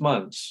 6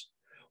 months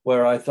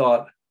where I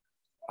thought,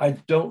 I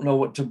don't know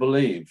what to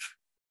believe.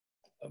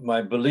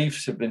 My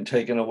beliefs have been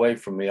taken away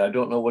from me. I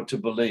don't know what to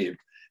believe.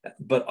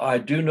 But I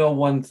do know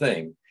one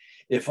thing.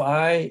 If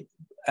I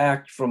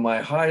act from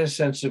my highest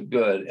sense of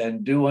good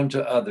and do unto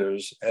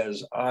others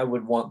as I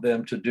would want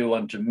them to do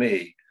unto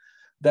me,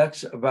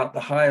 that's about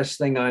the highest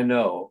thing I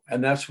know.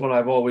 And that's what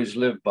I've always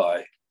lived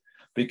by.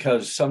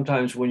 Because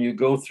sometimes when you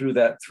go through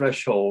that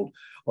threshold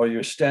or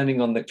you're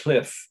standing on the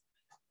cliff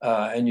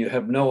and you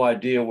have no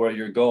idea where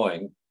you're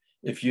going,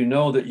 if you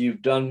know that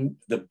you've done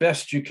the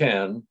best you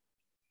can,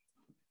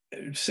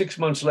 6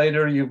 months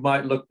later, you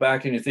might look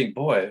back and you think,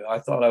 boy, I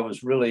thought I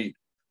was really,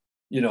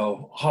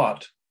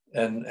 hot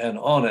and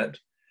on it.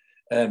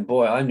 And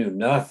boy, I knew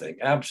nothing,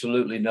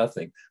 absolutely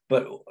nothing.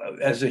 But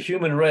as a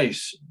human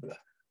race,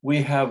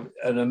 we have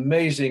an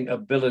amazing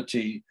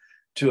ability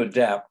to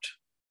adapt.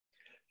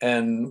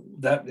 And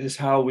that is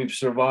how we've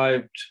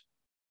survived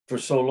for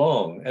so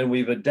long. And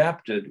we've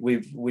adapted,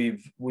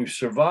 we've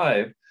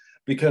survived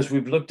because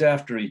we've looked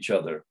after each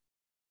other.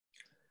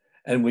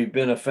 And we've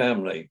been a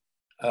family.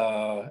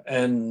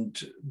 And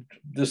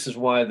this is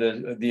why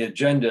the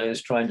agenda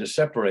is trying to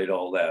separate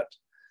all that.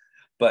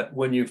 But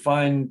when you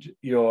find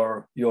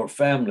your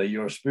family,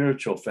 your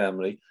spiritual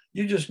family,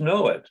 you just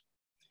know it.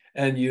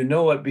 And you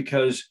know it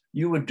because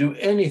you would do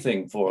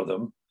anything for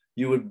them.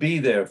 You would be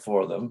there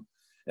for them.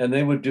 And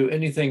they would do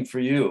anything for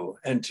you.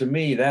 And to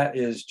me,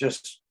 that's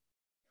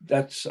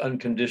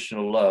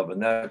unconditional love.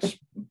 And that's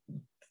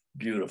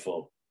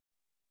beautiful.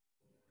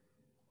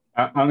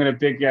 I'm going to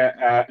big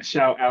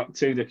shout out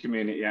to the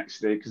community,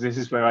 actually, because this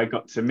is where I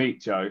got to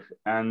meet Joe.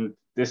 And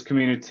this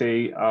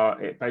community are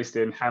based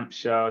in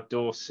Hampshire,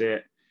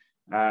 Dorset,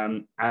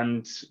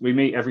 and we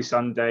meet every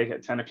Sunday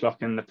at 10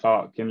 o'clock in the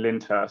park in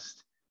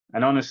Lyndhurst.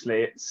 And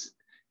honestly,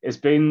 it's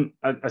been,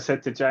 I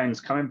said to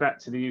James, coming back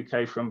to the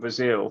UK from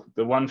Brazil,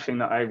 the one thing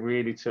that I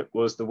really took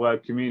was the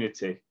word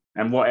community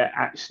and what it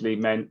actually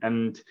meant,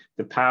 and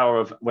the power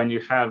of when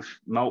you have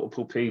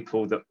multiple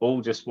people that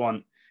all just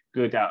want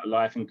good out of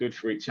life and good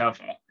for each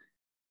other.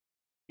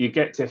 You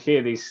get to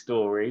hear these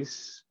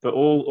stories, but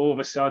all of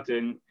a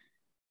sudden,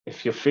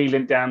 if you're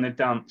feeling down the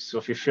dumps or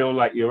if you feel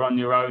like you're on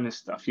your own and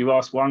stuff, you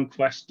ask one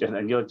question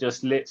and you're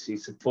just literally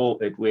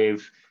supported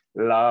with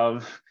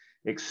love,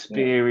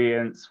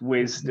 experience,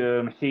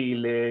 wisdom,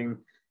 healing,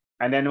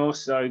 and then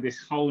also this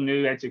whole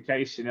new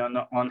education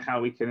on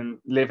how we can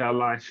live our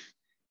life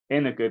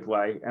in a good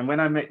way. And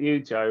when I met you,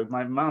 Joe,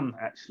 my mum,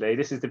 actually,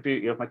 this is the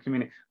beauty of my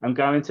community. I'm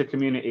going to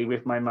community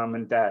with my mum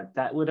and dad.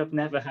 That would have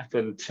never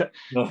happened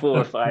 4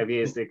 or 5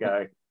 years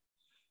ago.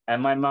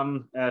 And my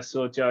mum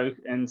saw Joe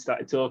and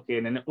started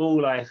talking, and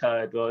all I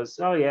heard was,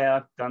 oh yeah,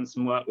 I've done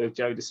some work with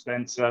Joe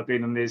Dispenza. I've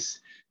been on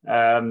these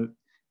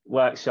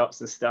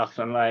workshops and stuff.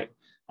 I'm like,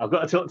 I've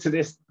got to talk to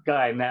this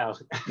guy now.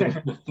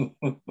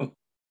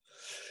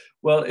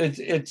 Well,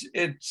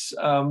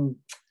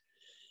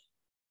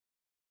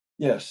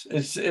 yes,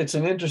 it's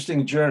an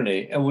interesting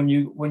journey. And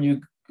when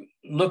you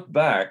look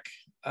back,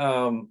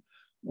 when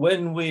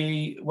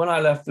I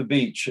left the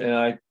beach and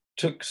I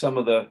took some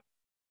of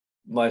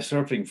my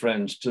surfing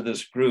friends to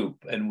this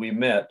group and we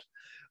met,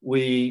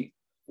 we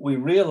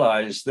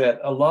realized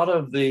that a lot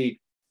of the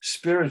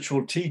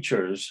spiritual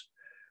teachers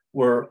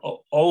were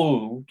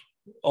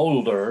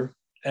older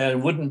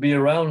and wouldn't be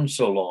around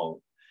so long.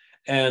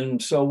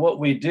 And so what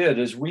we did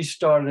is we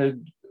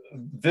started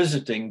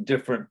visiting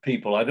different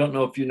people. I don't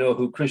know if you know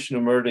who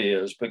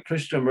Krishnamurti is, but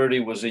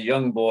Krishnamurti was a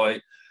young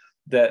boy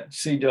that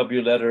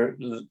C.W.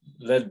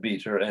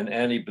 Leadbeater and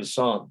Annie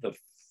Besant,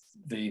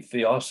 the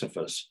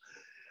Theosophist,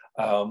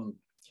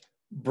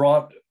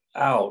 brought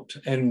out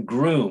and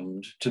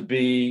groomed to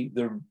be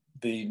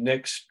the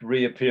next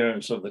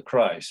reappearance of the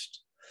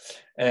Christ.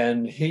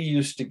 And he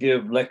used to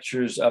give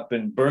lectures up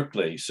in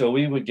Berkeley. So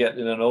we would get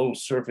in an old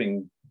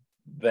surfing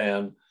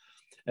van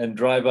and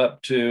drive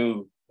up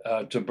to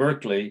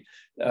Berkeley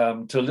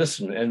to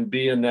listen and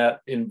be in that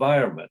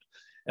environment.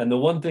 And the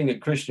one thing that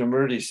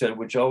Krishnamurti said,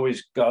 which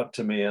always got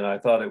to me, and I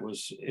thought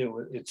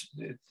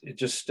it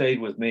just stayed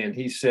with me. And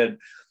he said,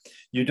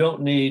 you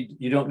don't need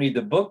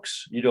the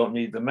books, you don't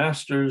need the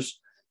masters,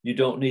 you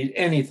don't need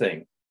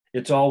anything.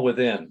 It's all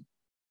within.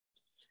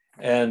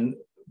 And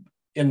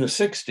in the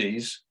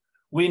 60s,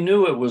 we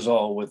knew it was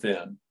all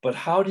within, but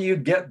how do you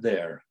get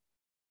there?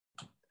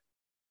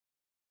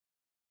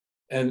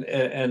 And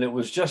it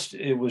was just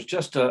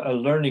a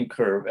learning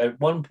curve. At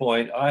one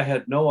point, I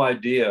had no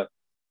idea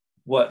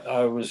what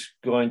I was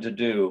going to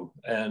do.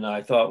 And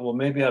I thought, well,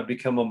 maybe I'd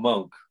become a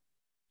monk.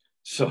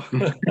 So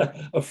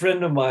a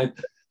friend of mine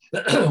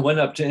went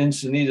up to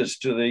Encinitas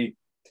to the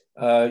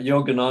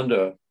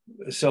Yogananda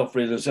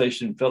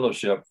Self-Realization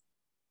Fellowship.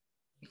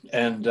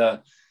 And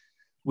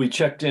we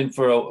checked in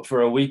for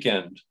a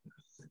weekend.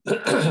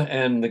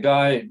 And the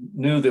guy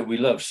knew that we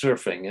loved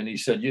surfing. And he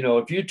said, you know,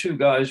 if you two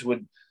guys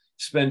would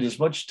spend as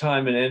much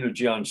time and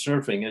energy on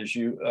surfing as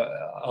you,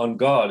 on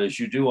God as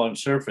you do on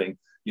surfing,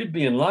 you'd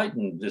be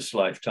enlightened this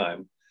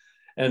lifetime.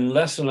 And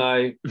Les and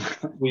I,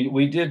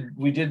 we did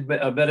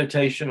a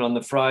meditation on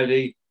the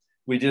Friday.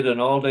 We did an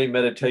all-day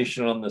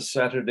meditation on the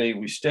Saturday.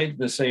 We stayed in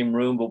the same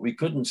room, but we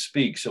couldn't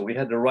speak. So we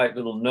had to write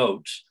little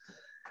notes.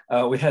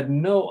 We had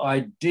no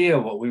idea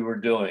what we were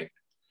doing.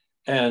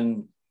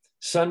 And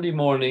Sunday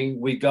morning,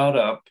 we got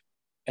up,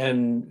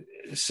 and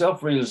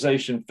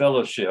Self-Realization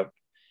Fellowship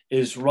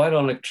is right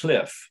on a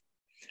cliff.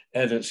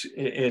 And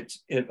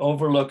it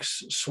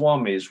overlooks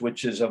Swami's,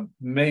 which is a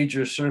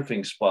major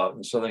surfing spot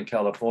in Southern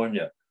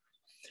California.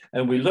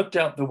 And we looked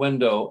out the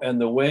window, and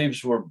the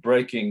waves were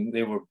breaking.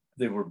 They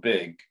were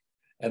big,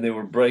 and they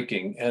were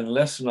breaking. And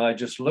Les and I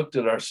just looked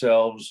at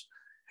ourselves.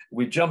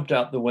 We jumped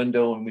out the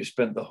window, and we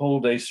spent the whole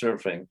day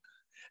surfing.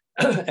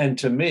 And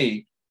to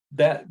me,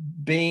 that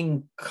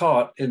being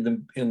caught in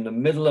the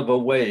middle of a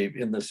wave,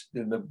 in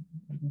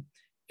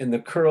the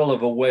curl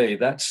of a wave,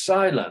 that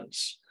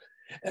silence,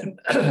 and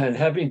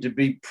having to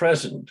be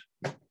present,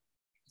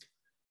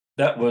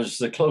 that was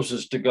the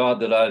closest to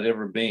God that I'd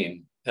ever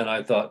been. And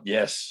I thought,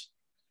 yes,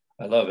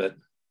 I love it.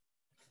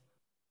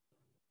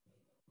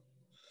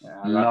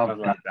 Yeah, I love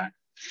that.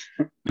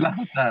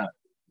 Love that.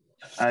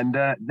 And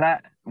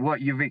that,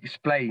 what you've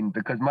explained,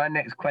 because my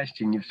next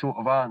question you've sort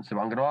of answered,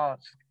 I'm going to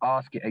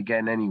ask it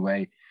again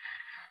anyway,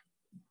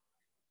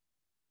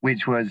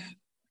 which was,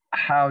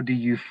 how do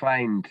you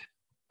find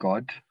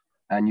God?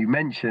 And you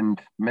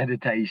mentioned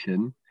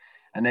meditation,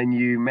 and then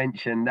you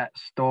mentioned that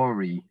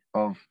story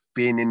of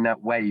being in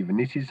that wave. And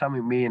this is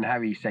something me and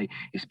Harry say,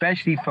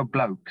 especially for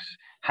blokes.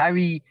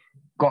 Harry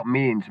got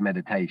me into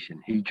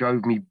meditation. He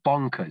drove me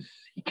bonkers.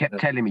 He kept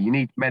telling me, you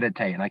need to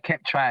meditate. And I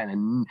kept trying.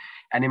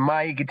 And in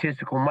my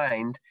egotistical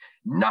mind,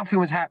 nothing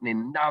was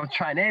happening. I was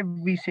trying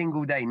every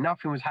single day.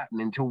 Nothing was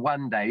happening until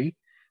one day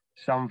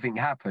something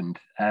happened,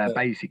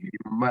 basically.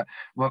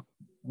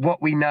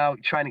 What we now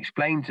try and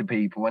explain to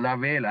people, and I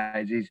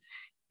realize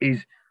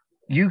is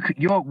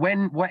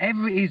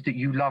whatever it is that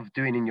you love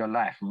doing in your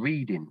life,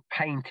 reading,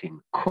 painting,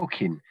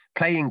 cooking,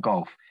 playing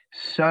golf,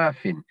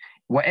 surfing,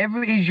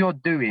 whatever it is you're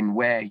doing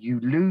where you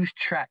lose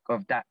track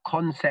of that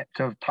concept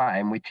of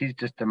time, which is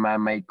just a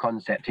man-made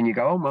concept, and you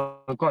go, oh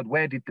my God,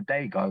 where did the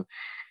day go?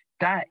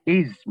 That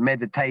is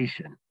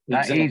meditation.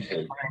 Exactly. That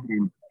is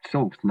finding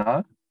source,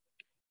 no?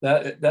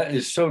 That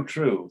is so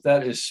true.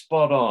 That is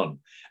spot on.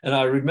 And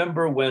I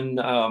remember when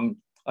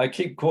I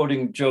keep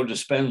quoting Joe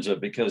Dispenza,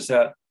 because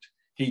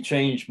he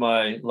changed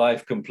my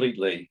life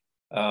completely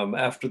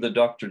after the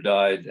doctor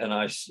died. And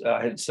I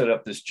had set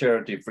up this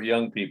charity for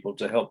young people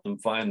to help them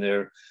find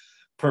their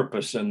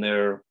purpose and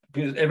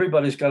because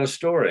everybody's got a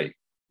story,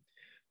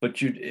 but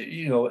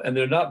you know, and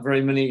there are not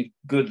very many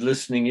good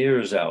listening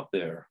ears out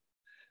there.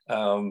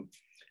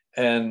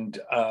 And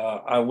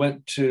I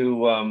went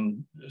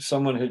to,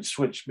 someone had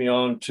switched me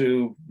on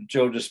to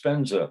Joe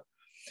Dispenza.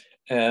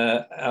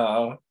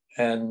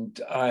 And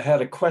I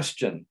had a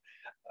question.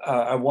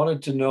 I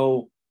wanted to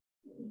know,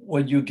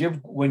 when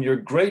you're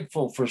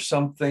grateful for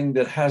something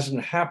that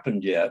hasn't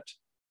happened yet,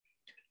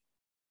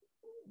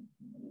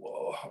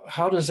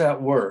 how does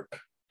that work?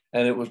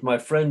 And it was my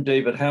friend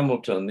David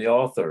Hamilton, the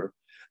author,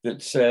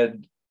 that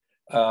said,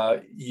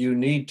 you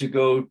need to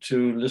go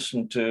to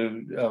listen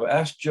to,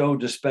 ask Joe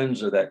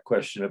Dispenza that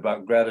question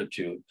about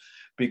gratitude,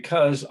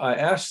 because I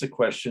asked the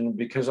question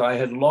because I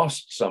had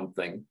lost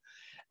something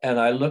and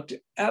I looked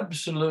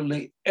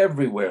absolutely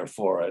everywhere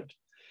for it.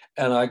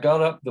 And I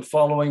got up the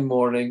following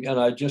morning and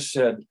I just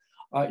said,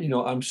 you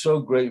know, I'm so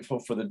grateful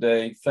for the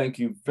day. Thank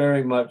you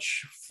very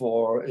much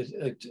for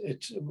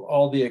it's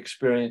all the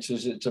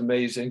experiences. It's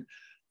amazing.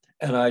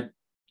 And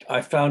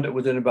I found it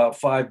within about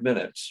 5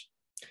 minutes.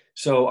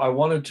 So I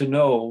wanted to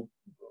know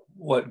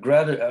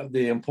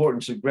the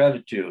importance of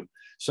gratitude.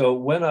 So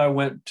when I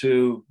went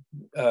to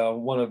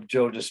one of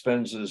Joe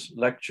Dispenza's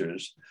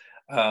lectures.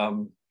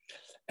 And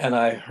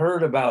I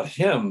heard about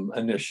him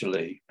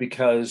initially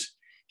because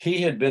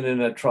he had been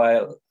in a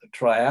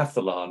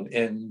triathlon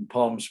in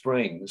Palm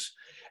Springs,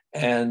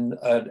 and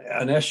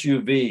an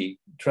SUV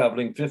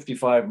traveling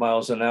 55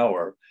 miles an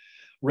hour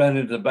ran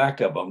into the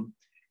back of him,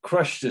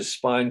 crushed his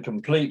spine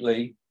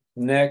completely,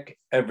 neck,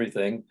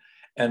 everything.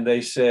 And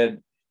they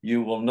said,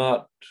 you will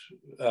not,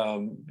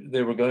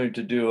 they were going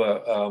to do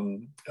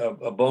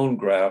a bone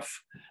graft.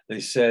 They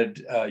said,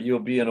 you'll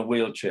be in a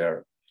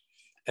wheelchair.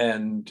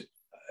 And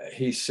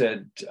he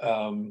said,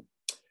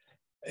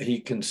 he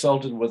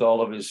consulted with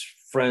all of his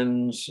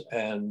friends,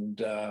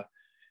 and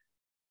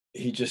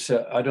he just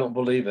said, I don't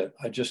believe it.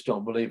 I just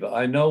don't believe it.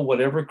 I know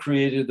whatever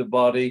created the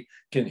body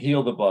can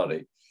heal the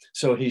body.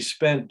 So he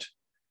spent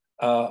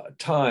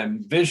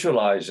time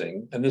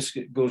visualizing, and this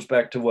goes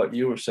back to what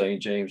you were saying,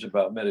 James,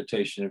 about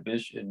meditation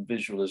and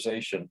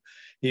visualization.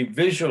 He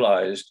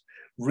visualized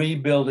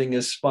rebuilding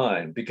his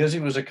spine because he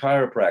was a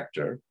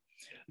chiropractor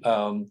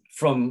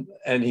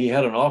and he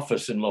had an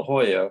office in La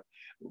Jolla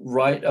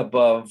right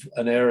above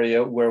an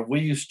area where we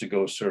used to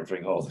go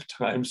surfing all the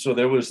time. So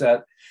there was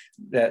that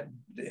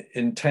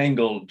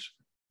entangled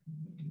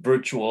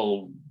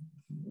virtual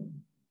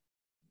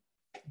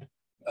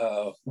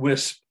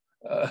wisp.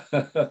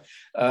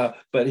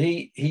 But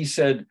he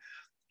said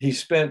he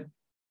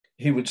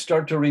would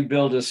start to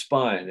rebuild his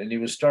spine, and he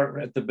would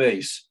start at the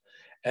base.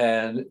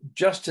 And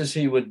just as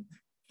he would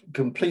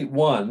complete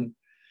one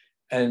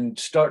and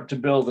start to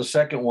build the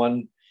second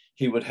one,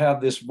 he would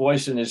have this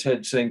voice in his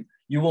head saying,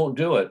 you won't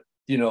do it.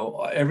 You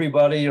know,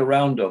 everybody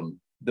around him,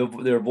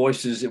 their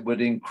voices, it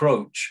would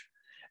encroach.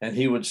 And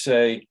he would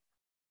say,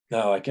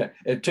 no, I can't.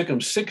 It took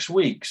him 6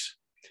 weeks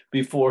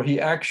before he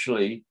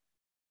actually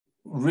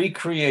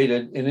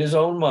recreated in his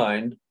own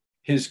mind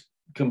his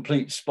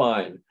complete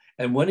spine.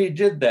 And when he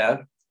did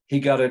that, he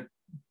got a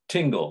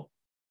tingle.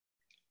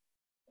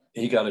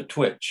 He got a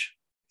twitch.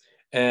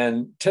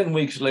 And 10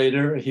 weeks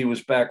later, he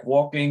was back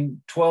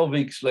walking. 12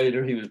 weeks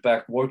later, he was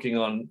back working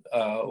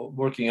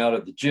out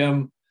at the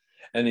gym.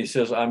 And he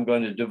says, I'm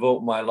going to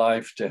devote my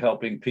life to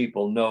helping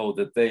people know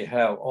that they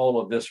have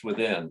all of this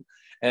within.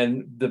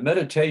 And the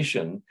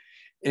meditation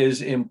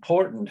is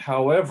important.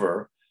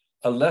 However,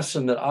 a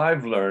lesson that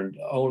I've learned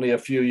only a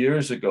few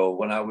years ago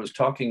when I was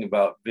talking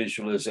about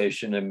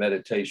visualization and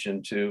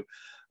meditation to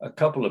a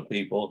couple of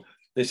people,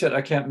 they said,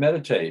 I can't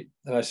meditate.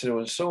 And I said, it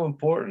was so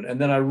important. And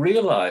then I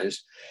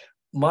realized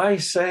my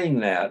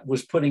saying that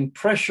was putting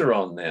pressure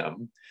on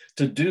them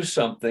to do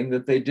something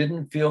that they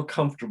didn't feel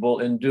comfortable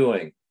in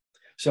doing.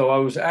 So I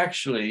was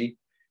actually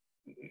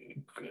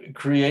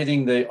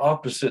creating the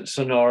opposite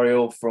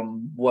scenario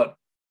from what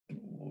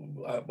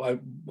I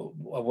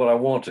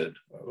wanted,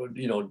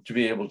 you know, to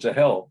be able to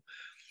help.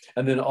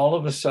 And then all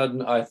of a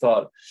sudden I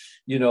thought,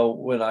 you know,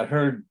 when I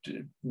heard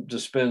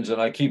Dispenza,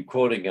 and I keep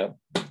quoting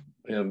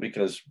him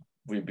because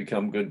we've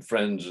become good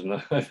friends,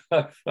 and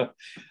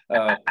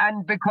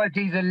and because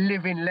he's a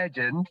living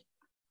legend.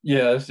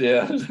 Yes,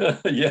 yes,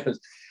 yes.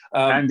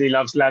 And he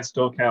loves Lads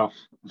Talk Health.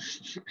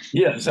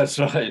 Yes, that's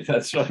right.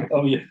 That's right.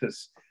 Oh,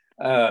 yes.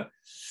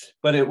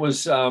 But it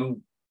was,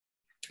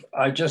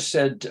 I just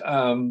said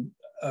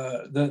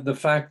the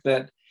fact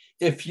that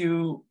if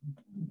you,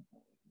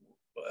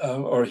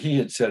 or he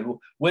had said,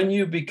 when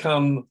you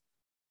become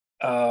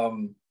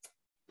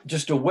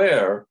just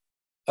aware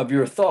of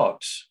your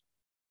thoughts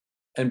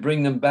and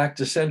bring them back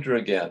to center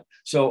again.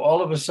 So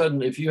all of a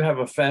sudden, if you have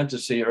a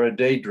fantasy or a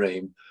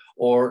daydream,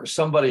 or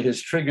somebody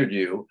has triggered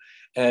you,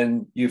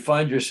 and you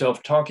find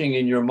yourself talking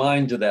in your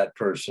mind to that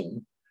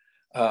person,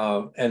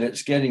 and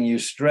it's getting you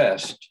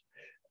stressed,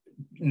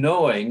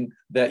 knowing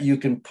that you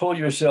can pull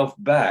yourself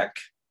back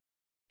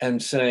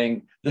and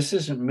saying, this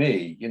isn't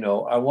me, you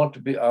know, I want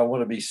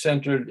to be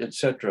centered,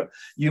 etc.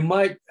 You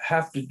might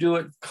have to do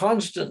it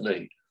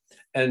constantly.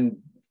 And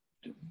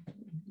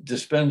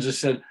Dispenza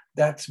said,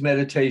 that's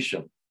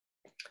meditation.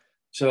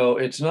 So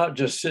it's not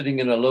just sitting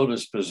in a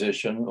lotus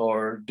position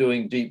or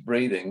doing deep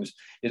breathings,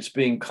 it's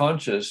being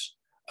conscious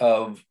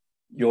of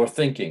your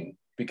thinking,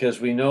 because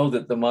we know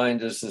that the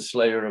mind is the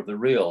slayer of the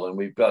real, and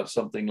we've got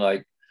something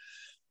like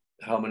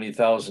how many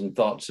thousand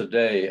thoughts a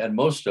day, and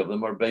most of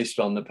them are based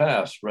on the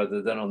past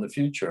rather than on the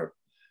future,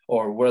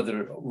 or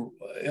whether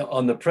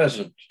on the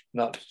present,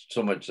 not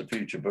so much the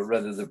future, but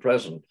rather the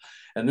present.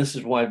 And this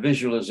is why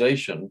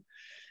visualization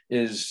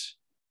is,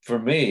 for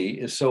me,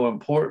 is so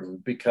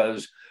important,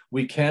 because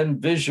we can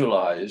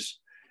visualize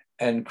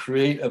and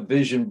create a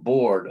vision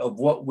board of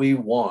what we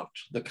want,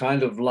 the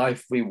kind of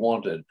life we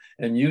wanted.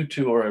 And you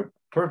two are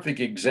perfect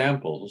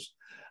examples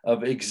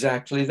of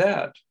exactly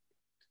that.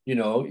 You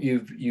know,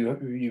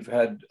 you've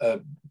had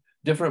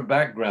different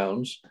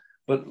backgrounds,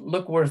 but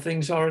look where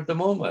things are at the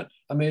moment.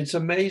 I mean, it's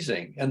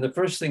amazing. And the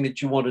first thing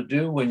that you want to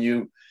do when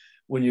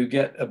you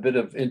get a bit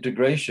of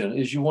integration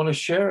is you want to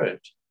share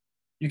it.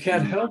 You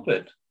can't help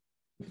it.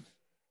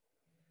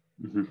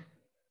 Mm-hmm.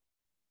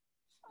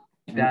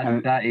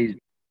 That is.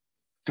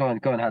 Go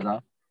on,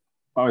 Hazar.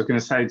 I was going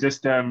to say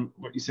just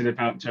what you said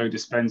about Joe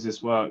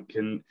Dispenza's work,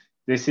 and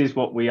this is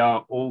what we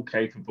are all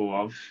capable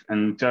of.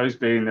 And Joe's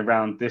been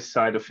around this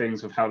side of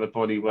things of how the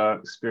body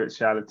works,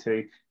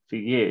 spirituality for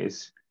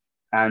years.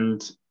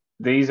 And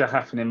these are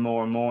happening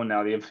more and more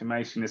now. The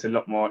information is a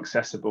lot more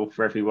accessible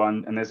for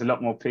everyone, and there's a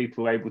lot more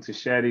people able to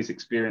share these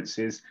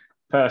experiences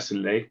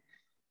personally.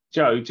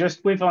 Joe,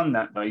 just with on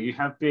that though, you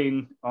have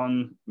been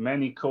on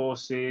many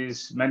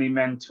courses, many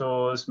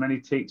mentors, many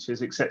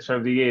teachers, etc.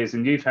 over the years,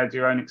 and you've had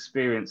your own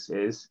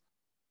experiences.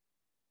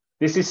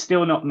 This is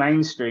still not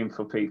mainstream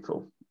for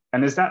people.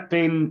 And has that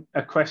been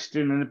a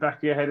question in the back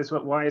of your head as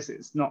well? Why is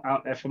it not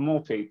out there for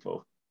more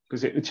people?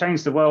 Because it would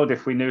change the world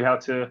if we knew how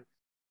to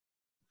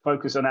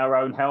focus on our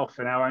own health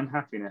and our own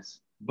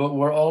happiness. But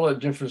we're all at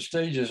different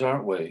stages,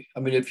 aren't we?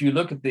 I mean, if you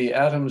look at the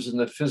atoms in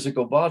the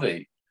physical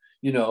body,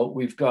 you know,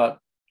 we've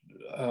got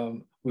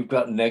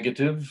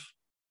negative,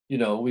 you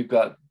know, we've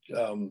got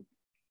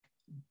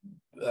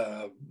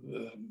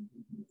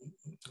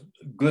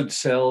good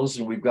cells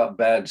and we've got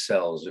bad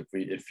cells.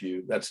 If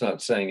you that's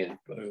not saying it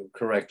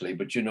correctly,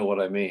 but you know what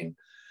I mean.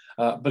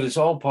 But it's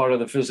all part of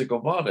the physical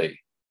body,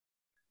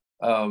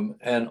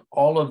 and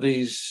all of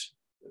these.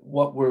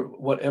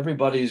 What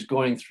everybody's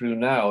going through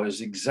now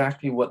is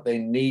exactly what they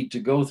need to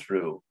go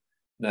through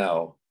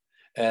now.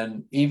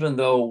 And even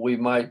though we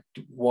might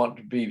want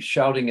to be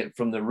shouting it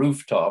from the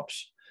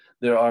rooftops,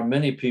 there are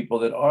many people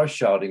that are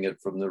shouting it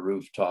from the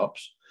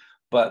rooftops.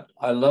 But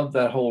I love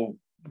that whole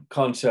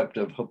concept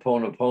of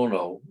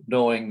Ho'oponopono,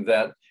 knowing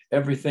that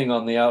everything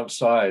on the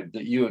outside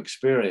that you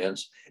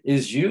experience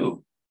is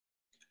you.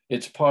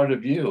 It's part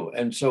of you.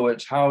 And so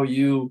it's how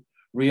you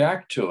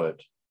react to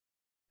it.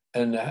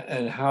 And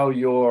how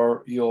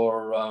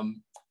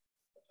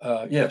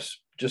yes,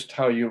 just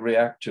how you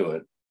react to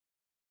it.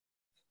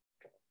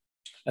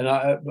 And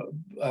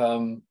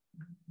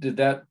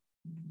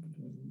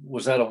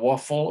was that a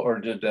waffle or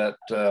did that?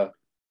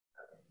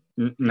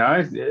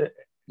 No, it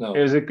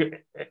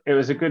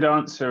was a good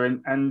answer.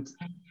 And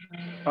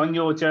on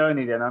your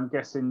journey, then I'm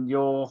guessing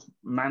you're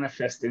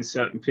manifesting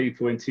certain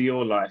people into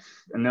your life,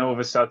 and then all of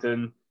a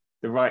sudden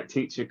the right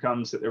teacher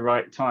comes at the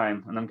right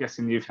time. And I'm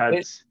guessing you've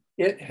had.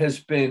 It has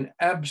been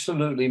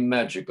absolutely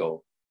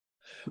magical.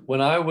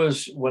 When I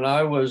was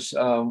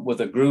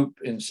with a group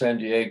in San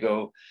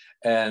Diego,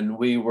 and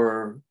we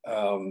were,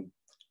 I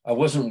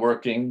wasn't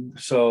working,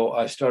 so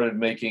I started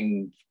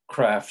making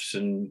crafts.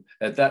 And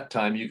at that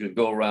time, you could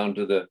go around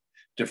to the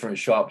different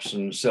shops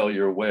and sell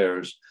your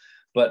wares.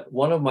 But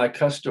one of my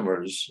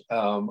customers,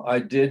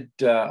 I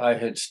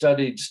had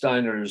studied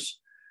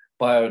Steiner's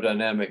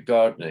biodynamic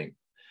gardening,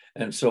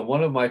 and so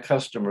one of my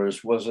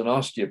customers was an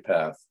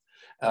osteopath.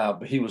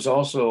 He was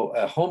also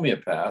a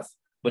homeopath,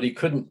 but he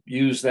couldn't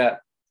use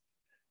that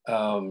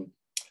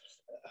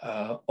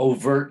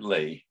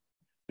overtly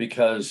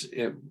because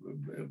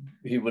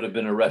he would have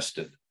been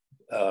arrested.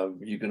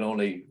 You can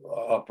only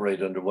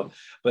operate under one.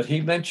 But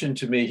he mentioned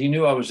to me, he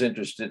knew I was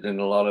interested in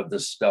a lot of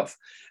this stuff.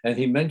 And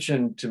he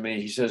mentioned to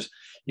me, he says,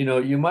 you know,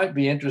 you might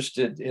be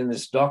interested in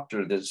this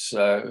doctor that's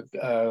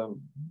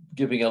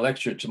giving a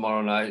lecture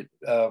tomorrow night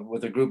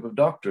with a group of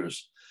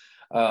doctors.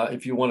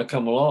 If you want to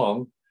come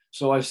along.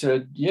 So I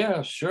said,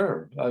 yeah,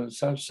 sure.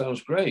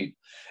 Sounds great.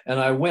 And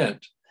I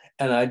went,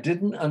 and I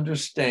didn't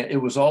understand. It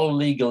was all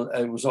legal.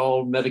 It was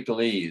all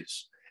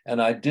medicalese.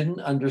 And I didn't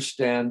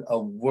understand a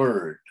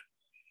word.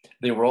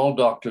 They were all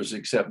doctors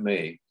except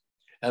me.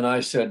 And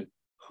I said,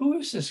 who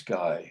is this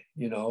guy?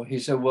 You know, he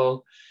said,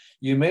 well,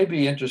 you may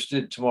be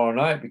interested tomorrow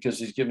night because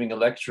he's giving a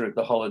lecture at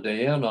the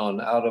Holiday Inn on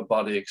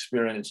out-of-body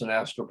experience and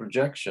astral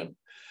projection.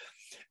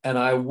 And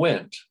I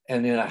went,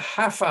 and in a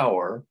half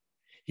hour,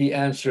 he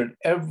answered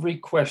every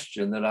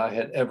question that I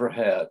had ever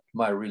had.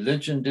 My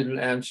religion didn't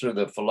answer.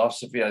 The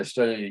philosophy I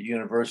studied at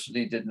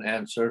university didn't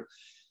answer.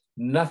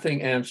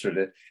 Nothing answered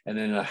it. And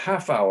in a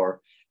half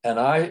hour, and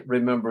I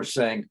remember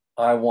saying,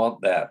 I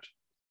want that.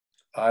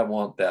 I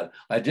want that.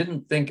 I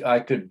didn't think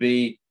I could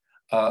be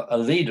a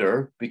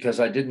leader because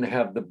I didn't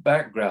have the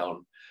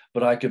background,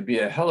 but I could be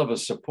a hell of a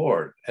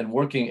support. And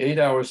working 8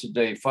 hours a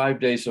day, 5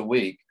 days a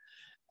week.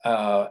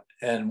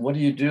 And what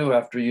do you do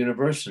after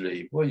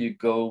university? Well, you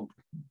go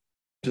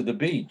to the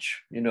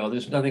beach. You know,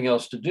 there's nothing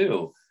else to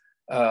do.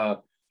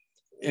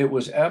 It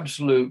was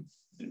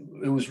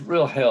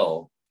real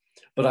hell.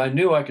 But I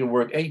knew I could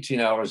work 18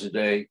 hours a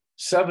day,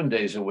 7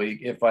 days a week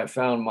if I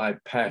found my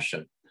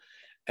passion.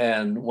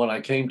 And when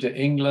I came to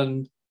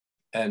England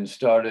and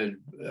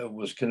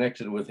was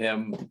connected with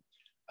him,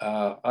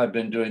 I've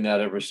been doing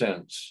that ever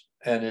since.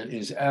 And it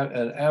is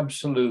an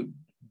absolute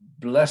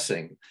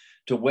blessing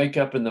to wake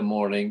up in the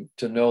morning,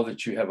 to know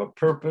that you have a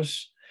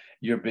purpose,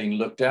 you're being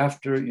looked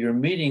after, you're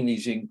meeting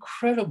these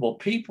incredible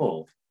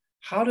people.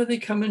 How do they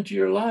come into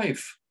your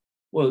life?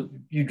 Well,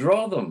 you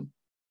draw them.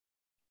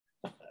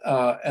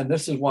 And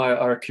this is why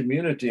our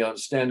community on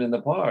Stand in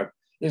the Park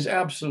is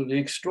absolutely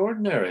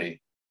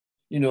extraordinary.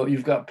 You know,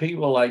 you've got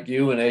people like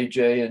you and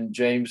AJ and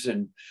James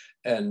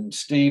and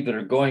Steve that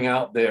are going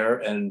out there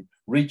and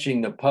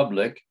reaching the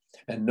public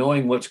and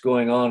knowing what's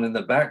going on in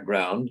the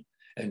background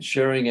and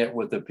sharing it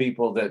with the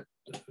people that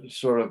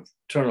sort of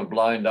turn a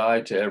blind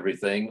eye to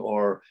everything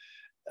or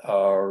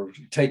are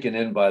taken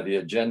in by the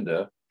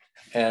agenda,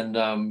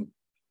 and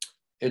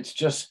it's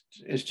just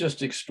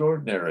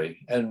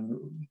extraordinary.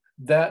 And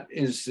that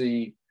is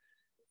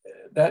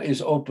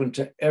open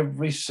to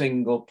every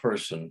single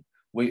person.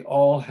 We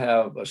all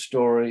have a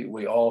story,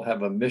 we all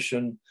have a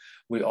mission,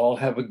 we all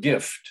have a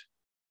gift.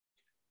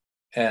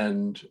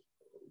 And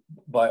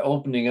by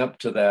opening up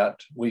to that,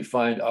 we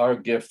find our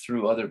gift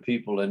through other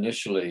people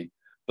initially,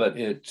 but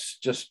it's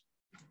just,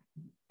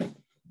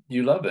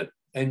 you love it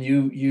and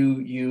you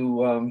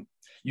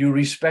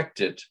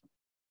respect it.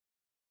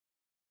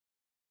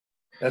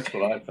 That's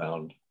what I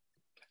found.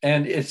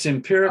 And it's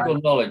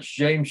empirical knowledge.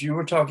 James, you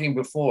were talking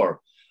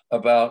before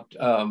about,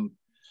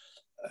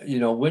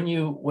 when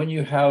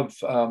you have,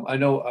 I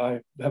know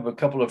I have a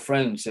couple of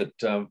friends that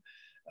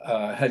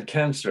had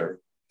cancer,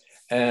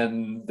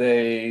 and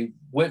they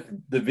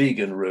went the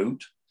vegan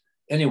route.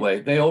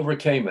 Anyway, they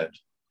overcame it.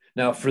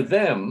 Now, for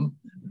them,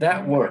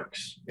 that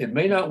works. It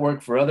may not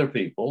work for other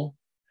people,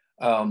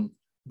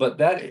 but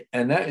that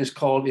is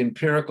called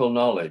empirical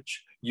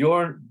knowledge.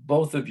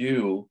 Both of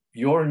you,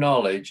 your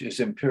knowledge is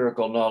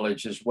empirical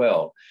knowledge as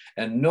well.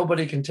 And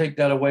nobody can take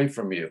that away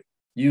from you.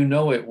 You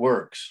know it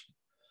works.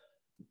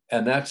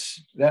 And that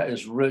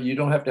is real. You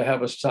don't have to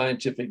have a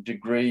scientific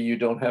degree. You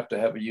don't have to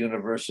have a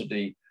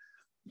university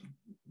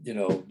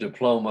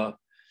diploma.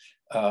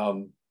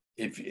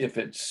 If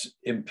it's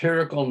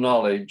empirical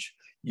knowledge,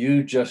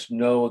 you just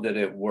know that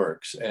it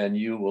works, and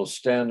you will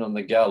stand on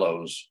the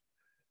gallows,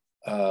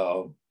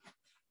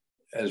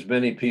 as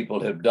many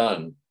people have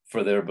done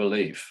for their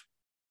belief.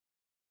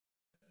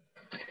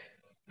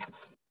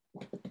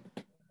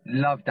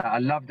 Love that. I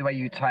love the way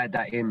you tied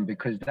that in,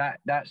 because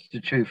that's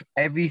the truth.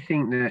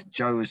 Everything that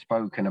Joe has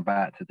spoken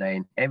about today,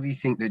 and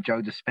everything that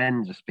Joe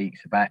Dispenza speaks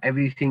about,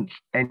 everything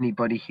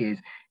anybody hears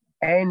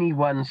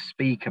anyone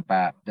speak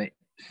about that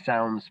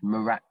sounds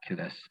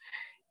miraculous.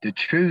 The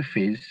truth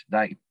is,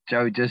 like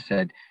Joe just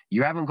said,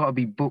 you haven't got to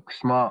be book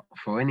smart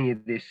for any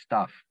of this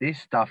stuff. This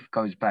stuff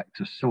goes back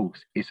to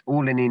source. It's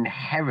all an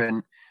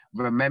inherent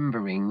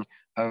remembering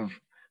of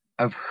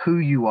who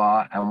you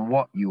are and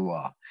what you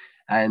are.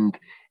 And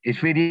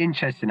it's really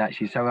interesting,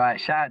 actually. So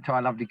shout out to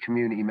our lovely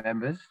community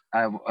members.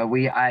 I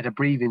had a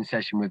breathing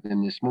session with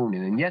them this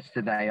morning. And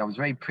yesterday, I was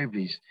very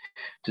privileged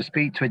to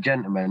speak to a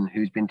gentleman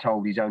who's been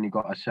told he's only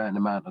got a certain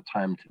amount of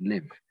time to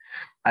live.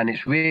 And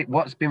it's really,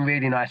 what's been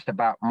really nice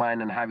about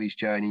mine and Harry's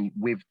journey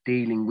with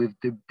dealing with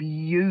the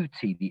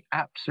beauty, the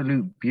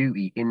absolute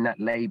beauty in that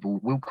label.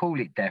 We'll call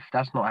it death.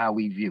 That's not how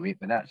we view it,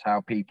 but that's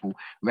how people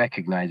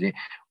recognize it.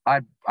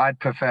 I'd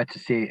prefer to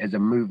see it as a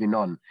moving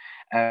on.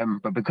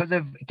 But because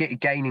of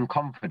gaining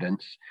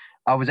confidence,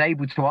 I was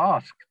able to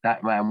ask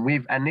that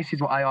man and this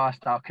is what I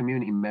asked our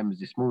community members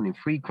this morning,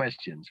 3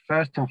 questions.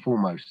 First and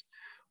foremost,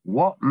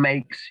 what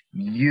makes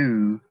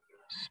you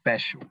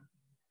special?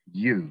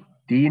 You,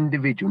 the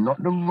individual,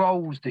 not the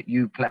roles that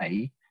you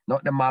play,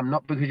 not the mum,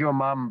 not because you're a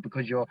mum,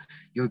 because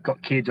you've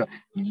got kids, or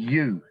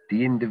you,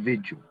 the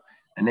individual.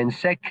 And then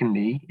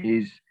secondly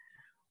is,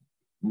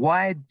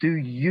 why do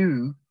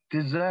you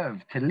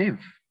deserve to live?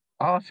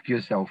 Ask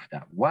yourself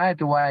that. Why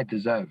do I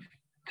deserve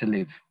to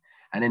live?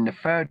 And then the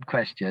third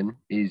question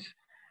is,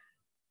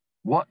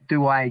 what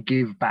do I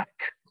give back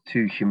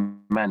to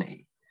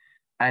humanity?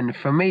 And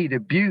for me, the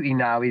beauty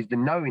now is the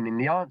knowing, and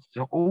the answer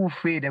to all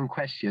 3 of them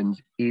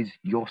questions is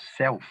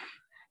yourself.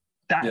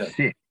 That's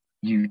it.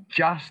 You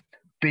just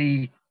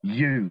be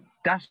you.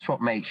 That's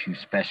what makes you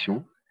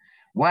special.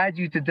 Why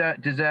do you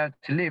deserve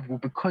to live? Well,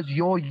 because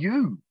you're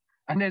you.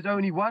 And there's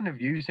only one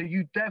of you, so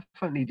you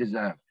definitely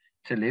deserve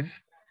to live.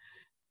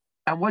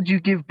 And what do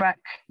you give back?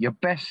 Your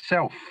best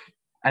self.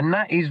 And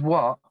that is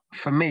what,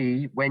 for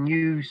me, when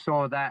you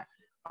saw that,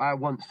 I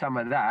want some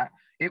of that,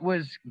 it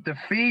was the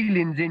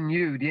feelings in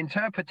you, the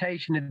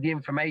interpretation of the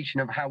information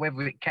of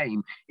however it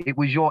came. It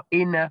was your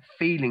inner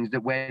feelings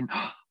that went,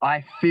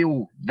 I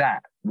feel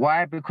that.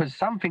 Why? Because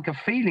something, a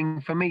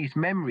feeling for me is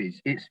memories.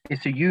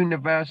 It's a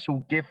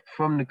universal gift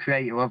from the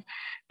creator of,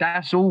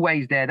 that's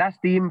always there. That's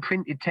the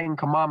imprinted 10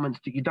 commandments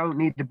that you don't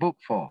need the book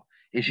for.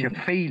 It's your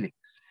feeling.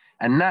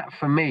 And that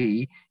for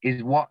me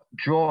is what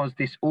draws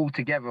this all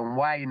together, and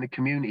why in the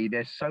community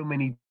there's so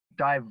many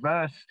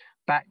diverse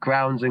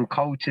backgrounds and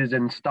cultures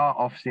and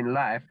start-offs in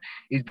life,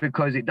 is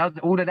because it does,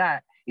 all of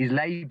that is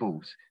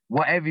labels.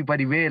 What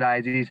everybody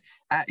realizes is,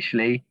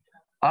 actually,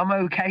 I'm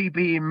okay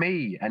being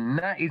me, and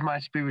that is my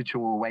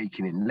spiritual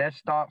awakening. Let's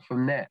start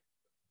from there.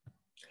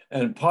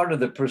 And part of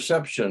the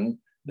perception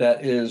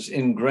that is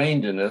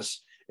ingrained in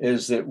us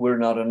is that we're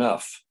not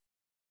enough.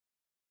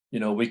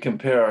 We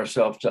compare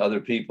ourselves to other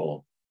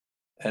people,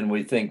 and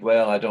we think,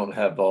 well, I don't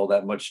have all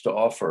that much to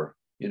offer,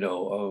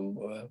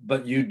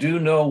 but you do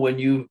know when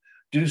you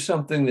do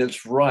something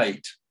that's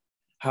right,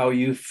 how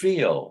you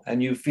feel,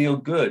 and you feel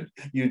good.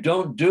 You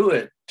don't do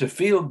it to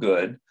feel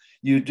good.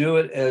 You do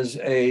it as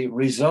a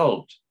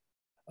result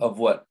of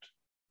what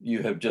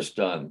you have just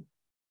done.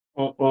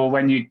 Or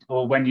when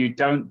you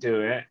don't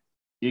do it,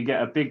 you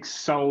get a big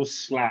soul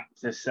slap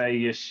to say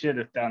you should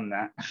have done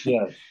that.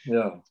 Yes,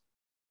 yeah.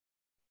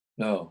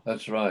 No,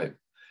 that's right.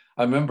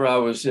 I remember I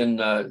was in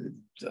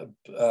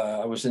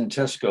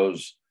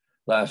Tesco's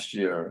last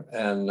year,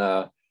 and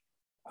I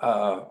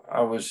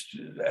was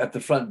at the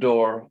front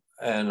door,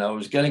 and I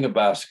was getting a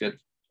basket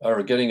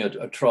or getting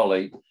a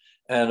trolley,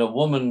 and a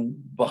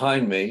woman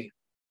behind me.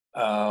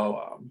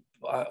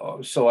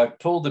 So I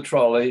pulled the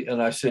trolley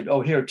and I said,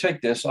 "Oh, here,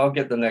 take this. I'll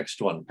get the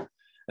next one."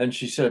 And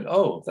she said,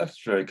 "Oh,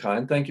 that's very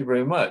kind. Thank you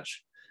very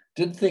much."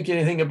 Didn't think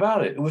anything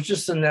about it. It was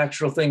just a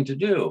natural thing to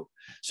do.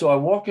 So I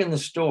walk in the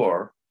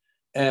store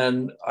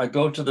and I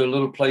go to the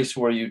little place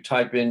where you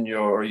type in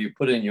you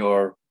put in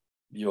your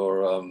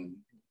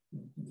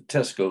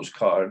Tesco's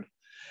card,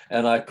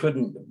 and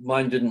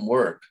mine didn't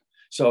work.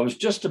 So I was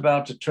just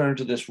about to turn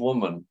to this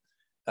woman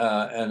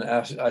and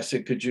I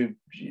said, "Could you,"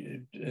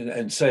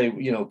 and say,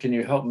 "Can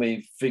you help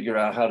me figure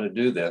out how to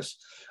do this?"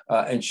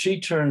 And she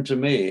turned to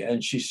me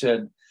and she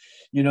said,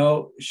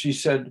 she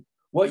said,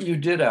 "What you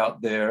did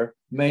out there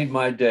made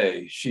my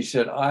day." She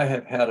said, "I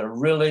have had a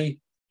really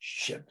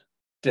shit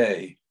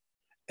day."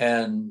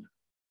 And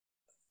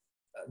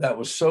that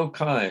was so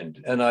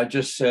kind. And I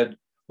just said,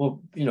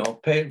 "Well,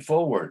 pay it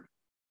forward."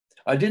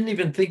 I didn't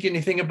even think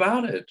anything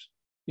about it.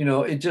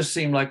 It just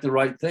seemed like the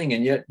right thing.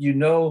 And yet,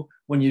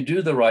 when you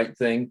do the right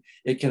thing,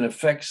 it can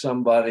affect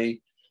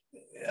somebody.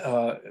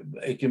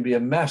 It can be a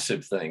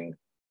massive thing.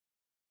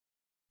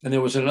 And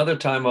there was another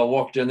time I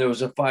walked in, there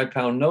was a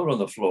 £5 note on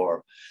the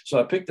floor. So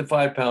I picked the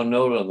 £5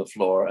 note on the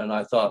floor and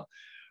I thought,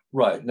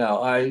 right,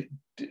 now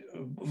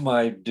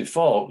my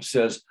default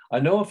says, I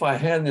know if I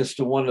hand this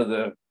to one of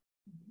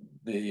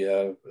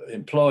the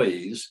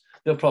employees,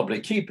 they'll probably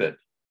keep it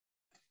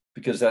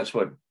because that's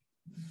what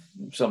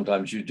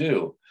sometimes you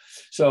do.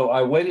 So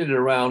I waited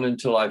around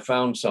until I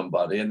found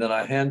somebody and then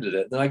I handed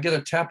it. Then I get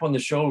a tap on the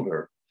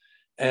shoulder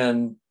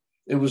and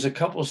it was a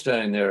couple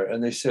standing there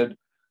and they said,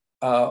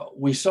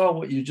 "We saw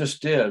what you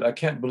just did. I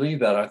can't believe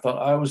that. I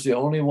thought I was the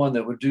only one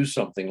that would do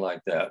something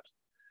like that."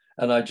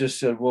 And I just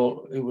said,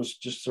 "Well, it was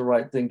just the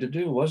right thing to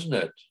do, wasn't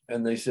it?"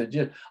 And they said,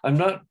 "Yeah." I'm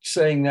not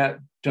saying that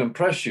to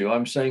impress you.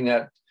 I'm saying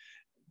that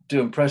to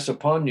impress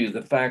upon you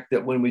the fact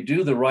that when we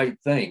do the right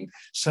thing,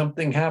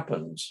 something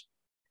happens.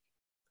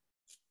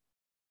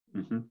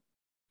 Mm-hmm.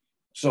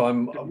 So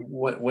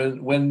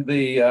when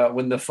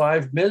the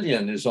 5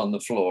 million is on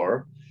the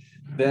floor,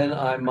 then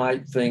I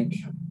might think,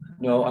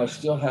 no, I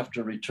still have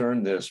to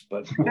return this,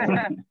 but.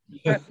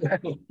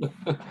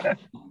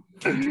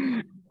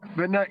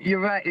 But no, you're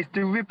right. It's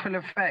the ripple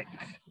effect.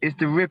 It's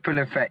the ripple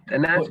effect.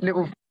 And that's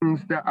little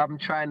things that I'm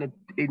trying to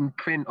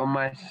imprint on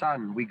my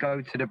son. We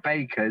go to the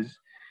baker's,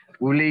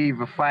 we'll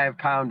leave a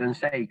 £5 and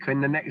say,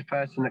 "Can the next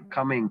person that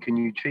come in, can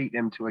you treat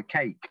them to a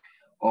cake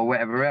or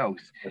whatever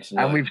else?" That's And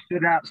nice. we've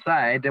stood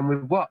outside and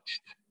we've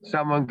watched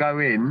someone go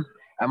in,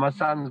 and my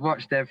son's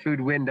watched their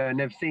food window and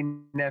they've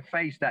seen their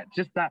face, that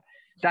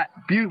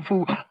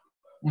beautiful,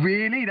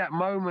 really, that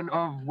moment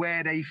of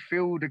where they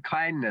feel the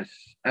kindness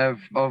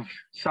of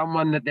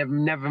someone that they've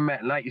never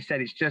met. Like you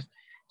said, it's just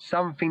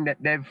something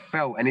that they've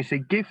felt and it's a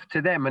gift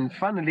to them. And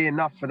funnily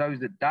enough, for those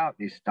that doubt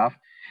this stuff,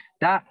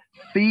 that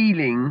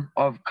feeling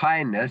of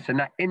kindness and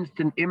that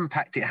instant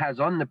impact it has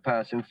on the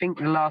person. Think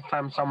the last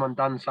time someone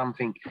done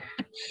something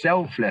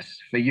selfless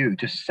for you,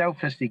 just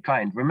selflessly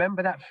kind.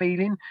 Remember that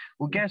feeling?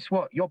 Well, guess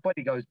what? Your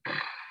body goes,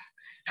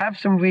 have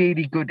some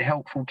really good,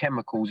 helpful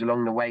chemicals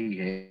along the way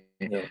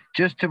here,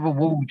 just to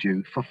reward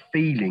you for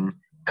feeling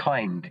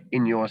kind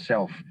in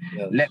yourself.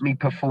 Yes. Let me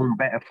perform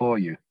better for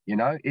you.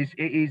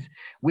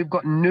 We've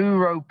got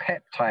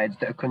neuropeptides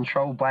that are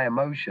controlled by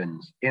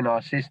emotions in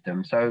our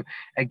system. So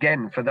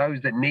again, for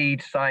those that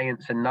need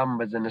science and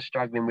numbers and are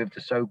struggling with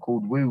the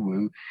so-called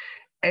woo-woo,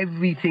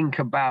 everything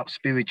about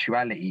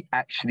spirituality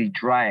actually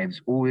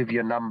drives all of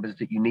your numbers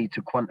that you need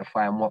to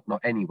quantify and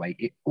whatnot anyway.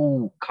 It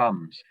all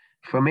comes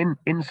from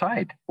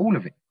inside, all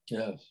of it.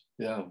 Yes,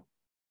 yeah.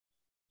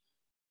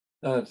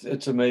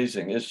 It's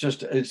amazing.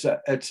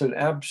 It's an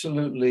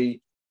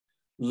absolutely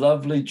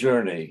lovely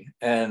journey,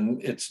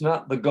 and it's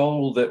not the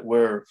goal that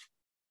we're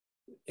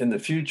in the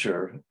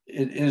future.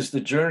 It is the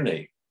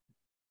journey,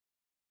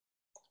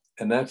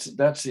 and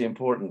that's the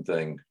important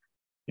thing.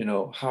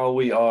 How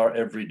we are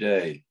every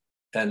day,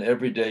 and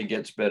every day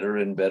gets better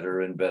and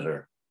better and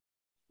better.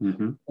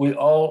 Mm-hmm. We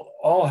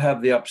all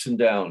have the ups and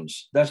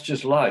downs. That's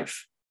just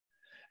life,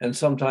 and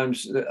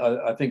sometimes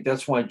I think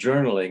that's why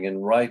journaling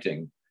and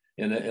writing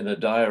in a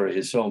diary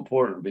is so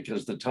important,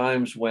 because the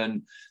times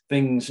when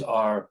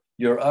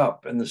you're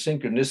up and the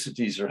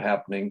synchronicities are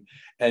happening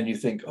and you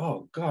think,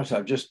 oh gosh,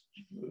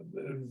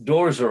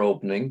 doors are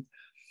opening.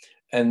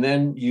 And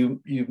then you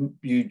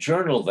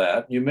journal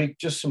that, you make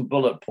just some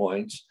bullet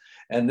points.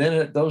 And then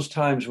at those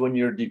times when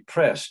you're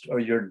depressed or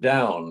you're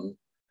down,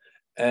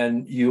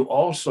 and you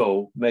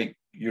also make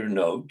your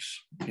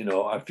notes,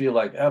 I feel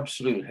like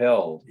absolute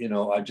hell.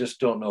 I just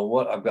don't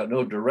know I've got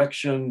no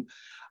direction.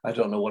 I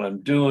don't know what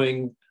I'm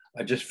doing.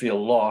 I just feel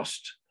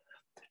lost.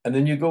 And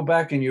then you go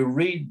back and you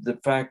read the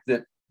fact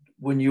that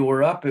when you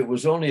were up, it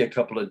was only a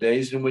couple of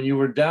days. And when you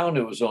were down,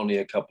 it was only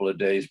a couple of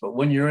days. But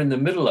when you're in the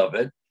middle of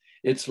it,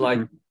 it's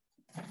like,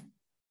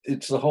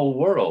 it's the whole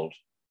world.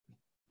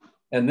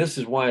 And this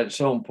is why it's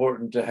so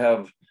important to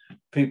have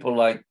people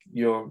like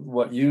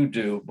what you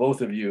do,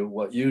 both of you,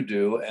 what you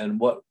do, and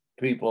what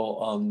people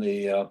on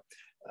the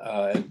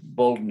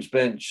Bolden's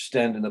Bench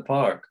Stand in the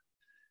Park.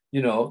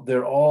 You know,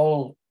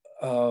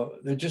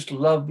 they're just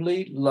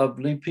lovely,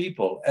 lovely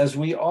people, as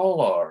we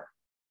all are.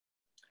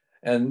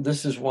 And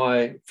this is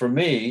why, for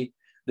me,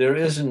 there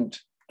isn't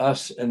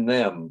us and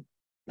them.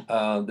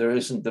 There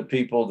isn't the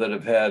people that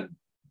have had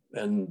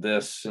and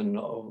this and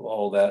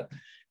all that.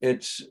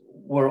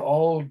 We're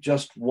all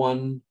just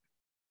one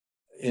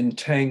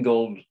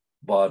entangled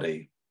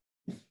body.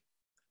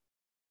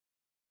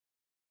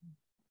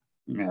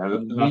 Yeah, I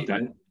love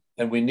that.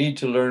 And we need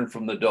to learn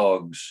from the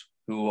dogs,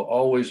 who will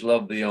always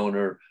love the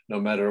owner, no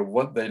matter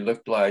what they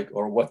look like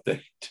or what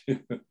they do.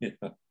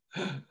 Yeah.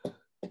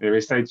 They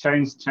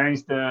change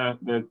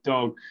the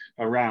dog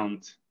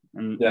around,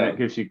 and it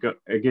gives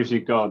you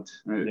God.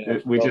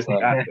 We just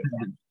have it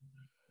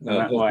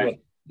that way.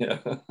 Yeah.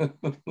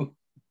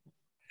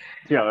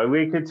 Yeah,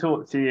 we could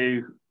talk to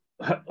you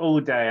all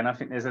day, and I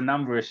think there's a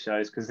number of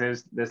shows, because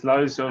there's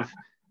loads of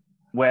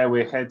where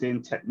we're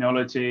heading,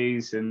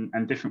 technologies and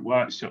different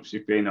workshops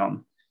you've been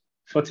on.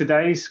 For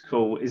today's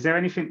call, is there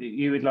anything that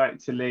you would like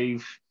to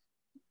leave?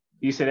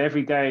 You said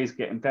every day is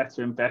getting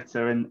better and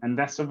better, and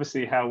that's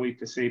obviously how we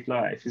perceive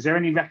life. Is there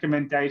any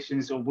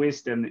recommendations or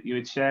wisdom that you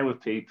would share with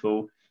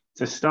people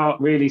to start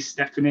really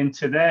stepping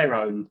into their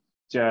own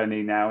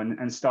journey now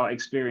and start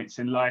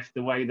experiencing life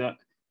the way that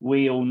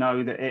we all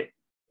know that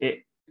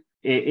it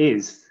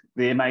is,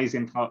 the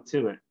amazing part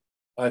to it?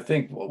 I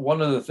think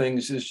one of the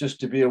things is just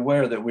to be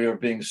aware that we are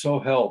being so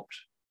helped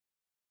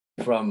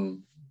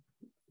from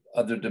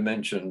other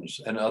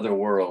dimensions and other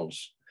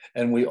worlds.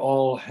 And we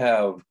all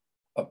have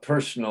a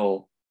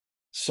personal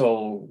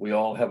soul. We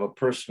all have a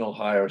personal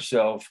higher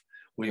self.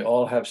 We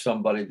all have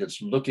somebody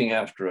that's looking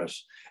after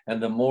us.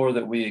 And the more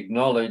that we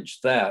acknowledge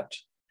that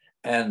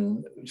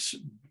and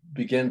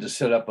begin to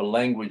set up a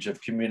language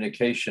of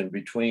communication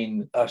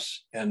between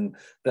us and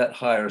that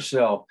higher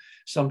self,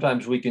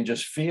 sometimes we can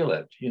just feel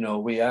it. You know,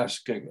 we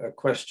ask a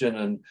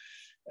question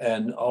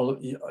and all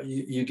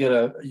you get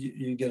a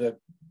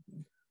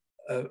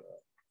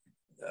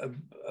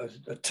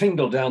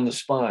tingle down the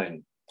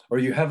spine, or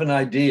you have an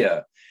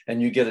idea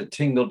and you get a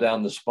tingle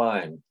down the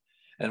spine.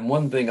 And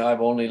one thing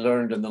I've only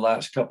learned in the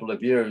last couple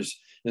of years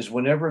is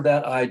whenever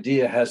that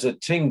idea has a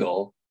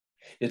tingle,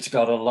 it's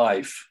got a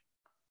life.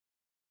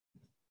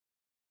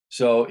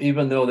 So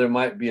even though there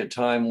might be a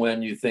time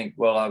when you think,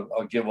 well,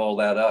 I'll give all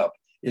that up,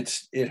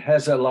 it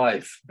has a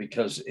life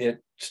because it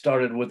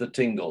started with a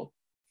tingle.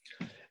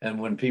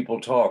 And when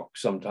people talk,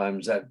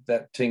 sometimes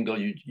that tingle,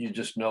 you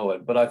just know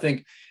it. But I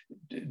think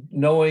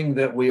knowing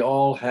that we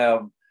all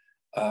have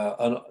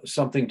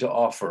something to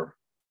offer,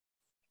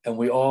 and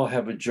we all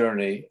have a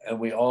journey, and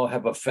we all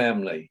have a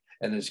family,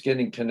 and it's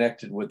getting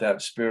connected with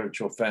that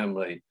spiritual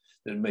family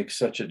that makes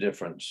such a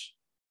difference.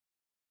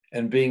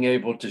 And being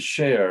able to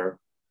share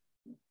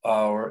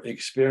our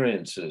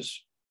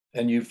experiences.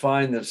 And you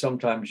find that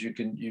sometimes you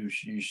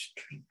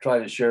try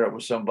to share it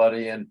with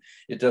somebody and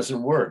it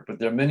doesn't work, but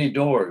there are many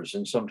doors,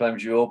 and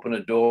sometimes you open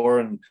a door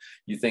and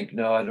you think,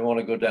 no, I don't want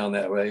to go down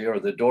that way, or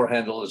the door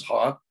handle is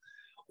hot,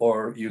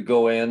 or you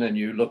go in and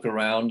you look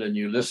around and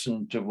you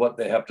listen to what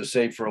they have to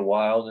say for a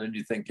while, and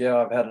you think, yeah,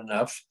 I've had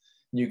enough,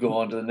 and you go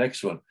on to the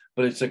next one.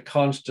 But it's a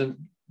constant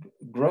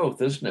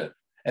growth, isn't it?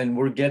 And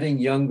we're getting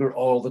younger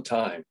all the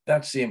time.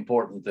 That's the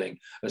important thing,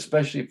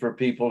 especially for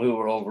people who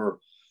are over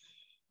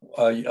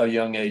a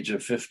young age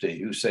of 50,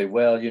 who say,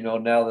 well, you know,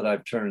 now that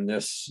I've turned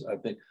this, I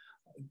think,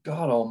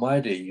 God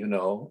almighty, you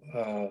know,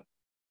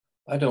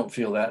 I don't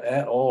feel that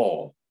at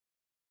all.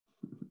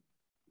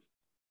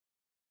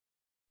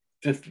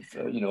 50s,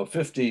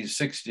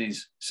 60s,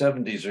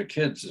 70s are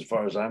kids as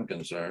far as I'm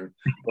concerned.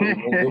 But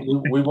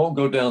we won't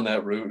go down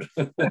that route.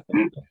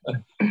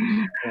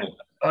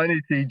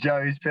 Honestly, Joe,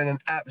 it's been an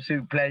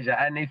absolute pleasure.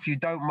 And if you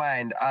don't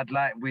mind, I'd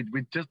like, with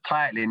just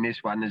titling this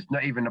one, there's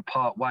not even a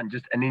part one,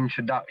 just an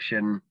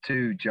introduction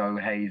to Joe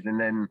Hayes. And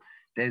then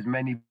there's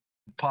many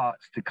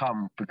parts to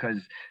come,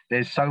 because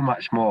there's so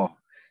much more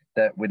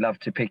that we'd love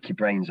to pick your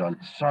brains on.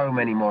 So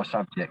many more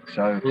subjects.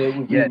 So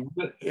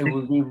it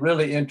would be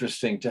really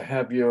interesting to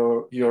have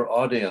your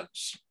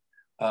audience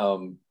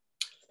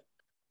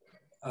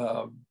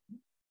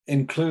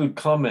include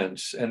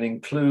comments and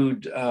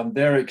include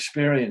their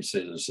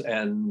experiences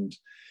and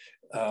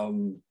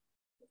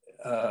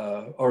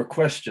or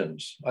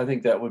questions. I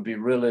think that would be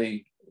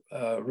really,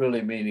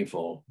 really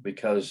meaningful,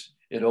 because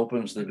it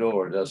opens the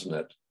door, doesn't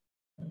it?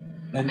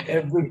 And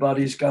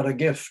everybody's got a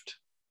gift.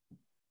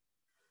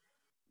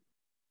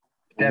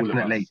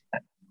 Definitely.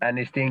 And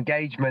it's the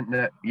engagement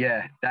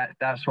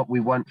that's what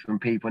we want from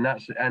people.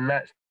 And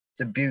that's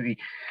the beauty.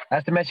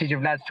 That's the message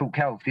of Lads Talk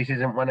Health. This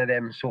isn't one of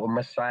them sort of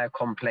Messiah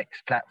complex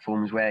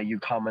platforms where you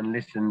come and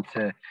listen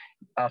to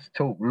us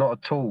talk. Not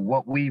at all.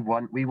 What we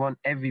want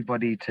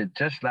everybody to,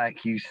 just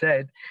like you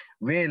said,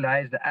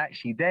 realize that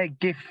actually their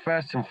gift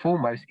first and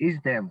foremost is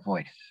their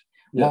voice.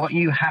 Yes. What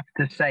you have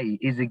to say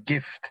is a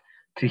gift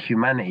to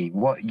humanity.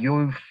 What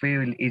you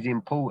feel is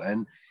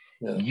important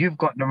Yeah. You've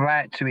got the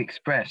right to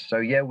express. So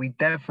yeah, we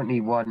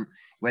definitely want,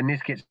 when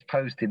this gets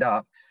posted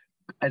up,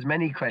 as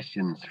many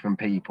questions from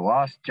people.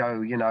 Ask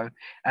Joe, you know,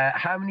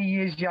 how many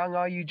years young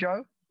are you,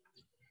 Joe?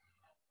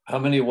 How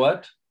many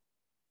what?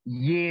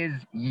 Years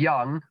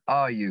young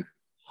are you?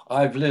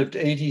 I've lived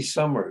 80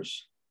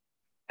 summers.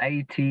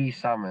 80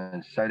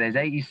 summers. So there's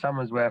 80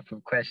 summers worth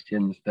of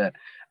questions that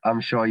I'm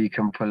sure you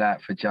can pull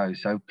out for Joe.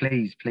 So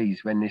please,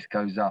 when this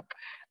goes up,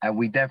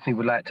 we definitely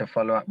would like to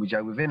follow up with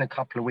Joe within a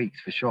couple of weeks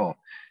for sure.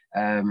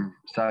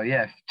 So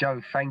yeah,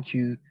 Joe, thank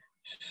you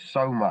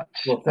so much.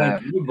 Well,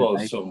 thank you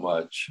both so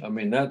much. I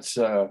mean, that's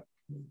a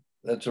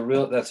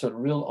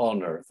real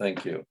honor.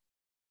 Thank you.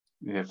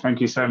 Yeah, thank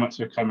you so much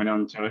for coming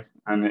on, Joe.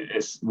 And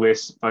we're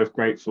both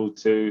grateful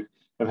to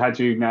have had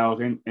you now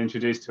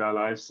introduced to our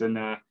lives, and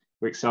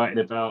we're excited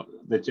about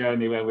the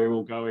journey where we're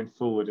all going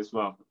forward as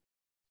well.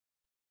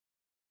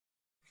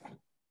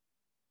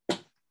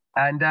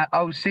 And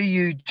I'll see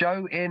you,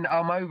 Joe.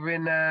 I'm over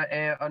in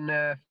on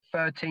the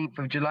 13th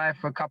of July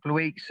for a couple of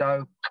weeks,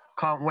 so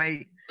can't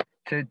wait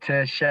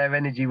to share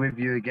energy with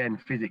you again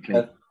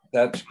physically.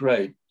 That's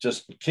great.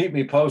 Just keep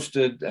me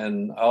posted,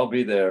 and I'll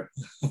be there.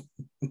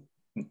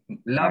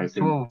 Love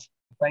to all.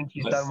 Thank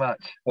you so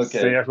much. Okay.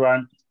 See you,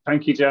 everyone.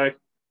 Thank you, Joe.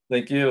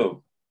 Thank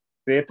you.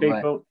 See you,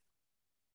 people. Bye.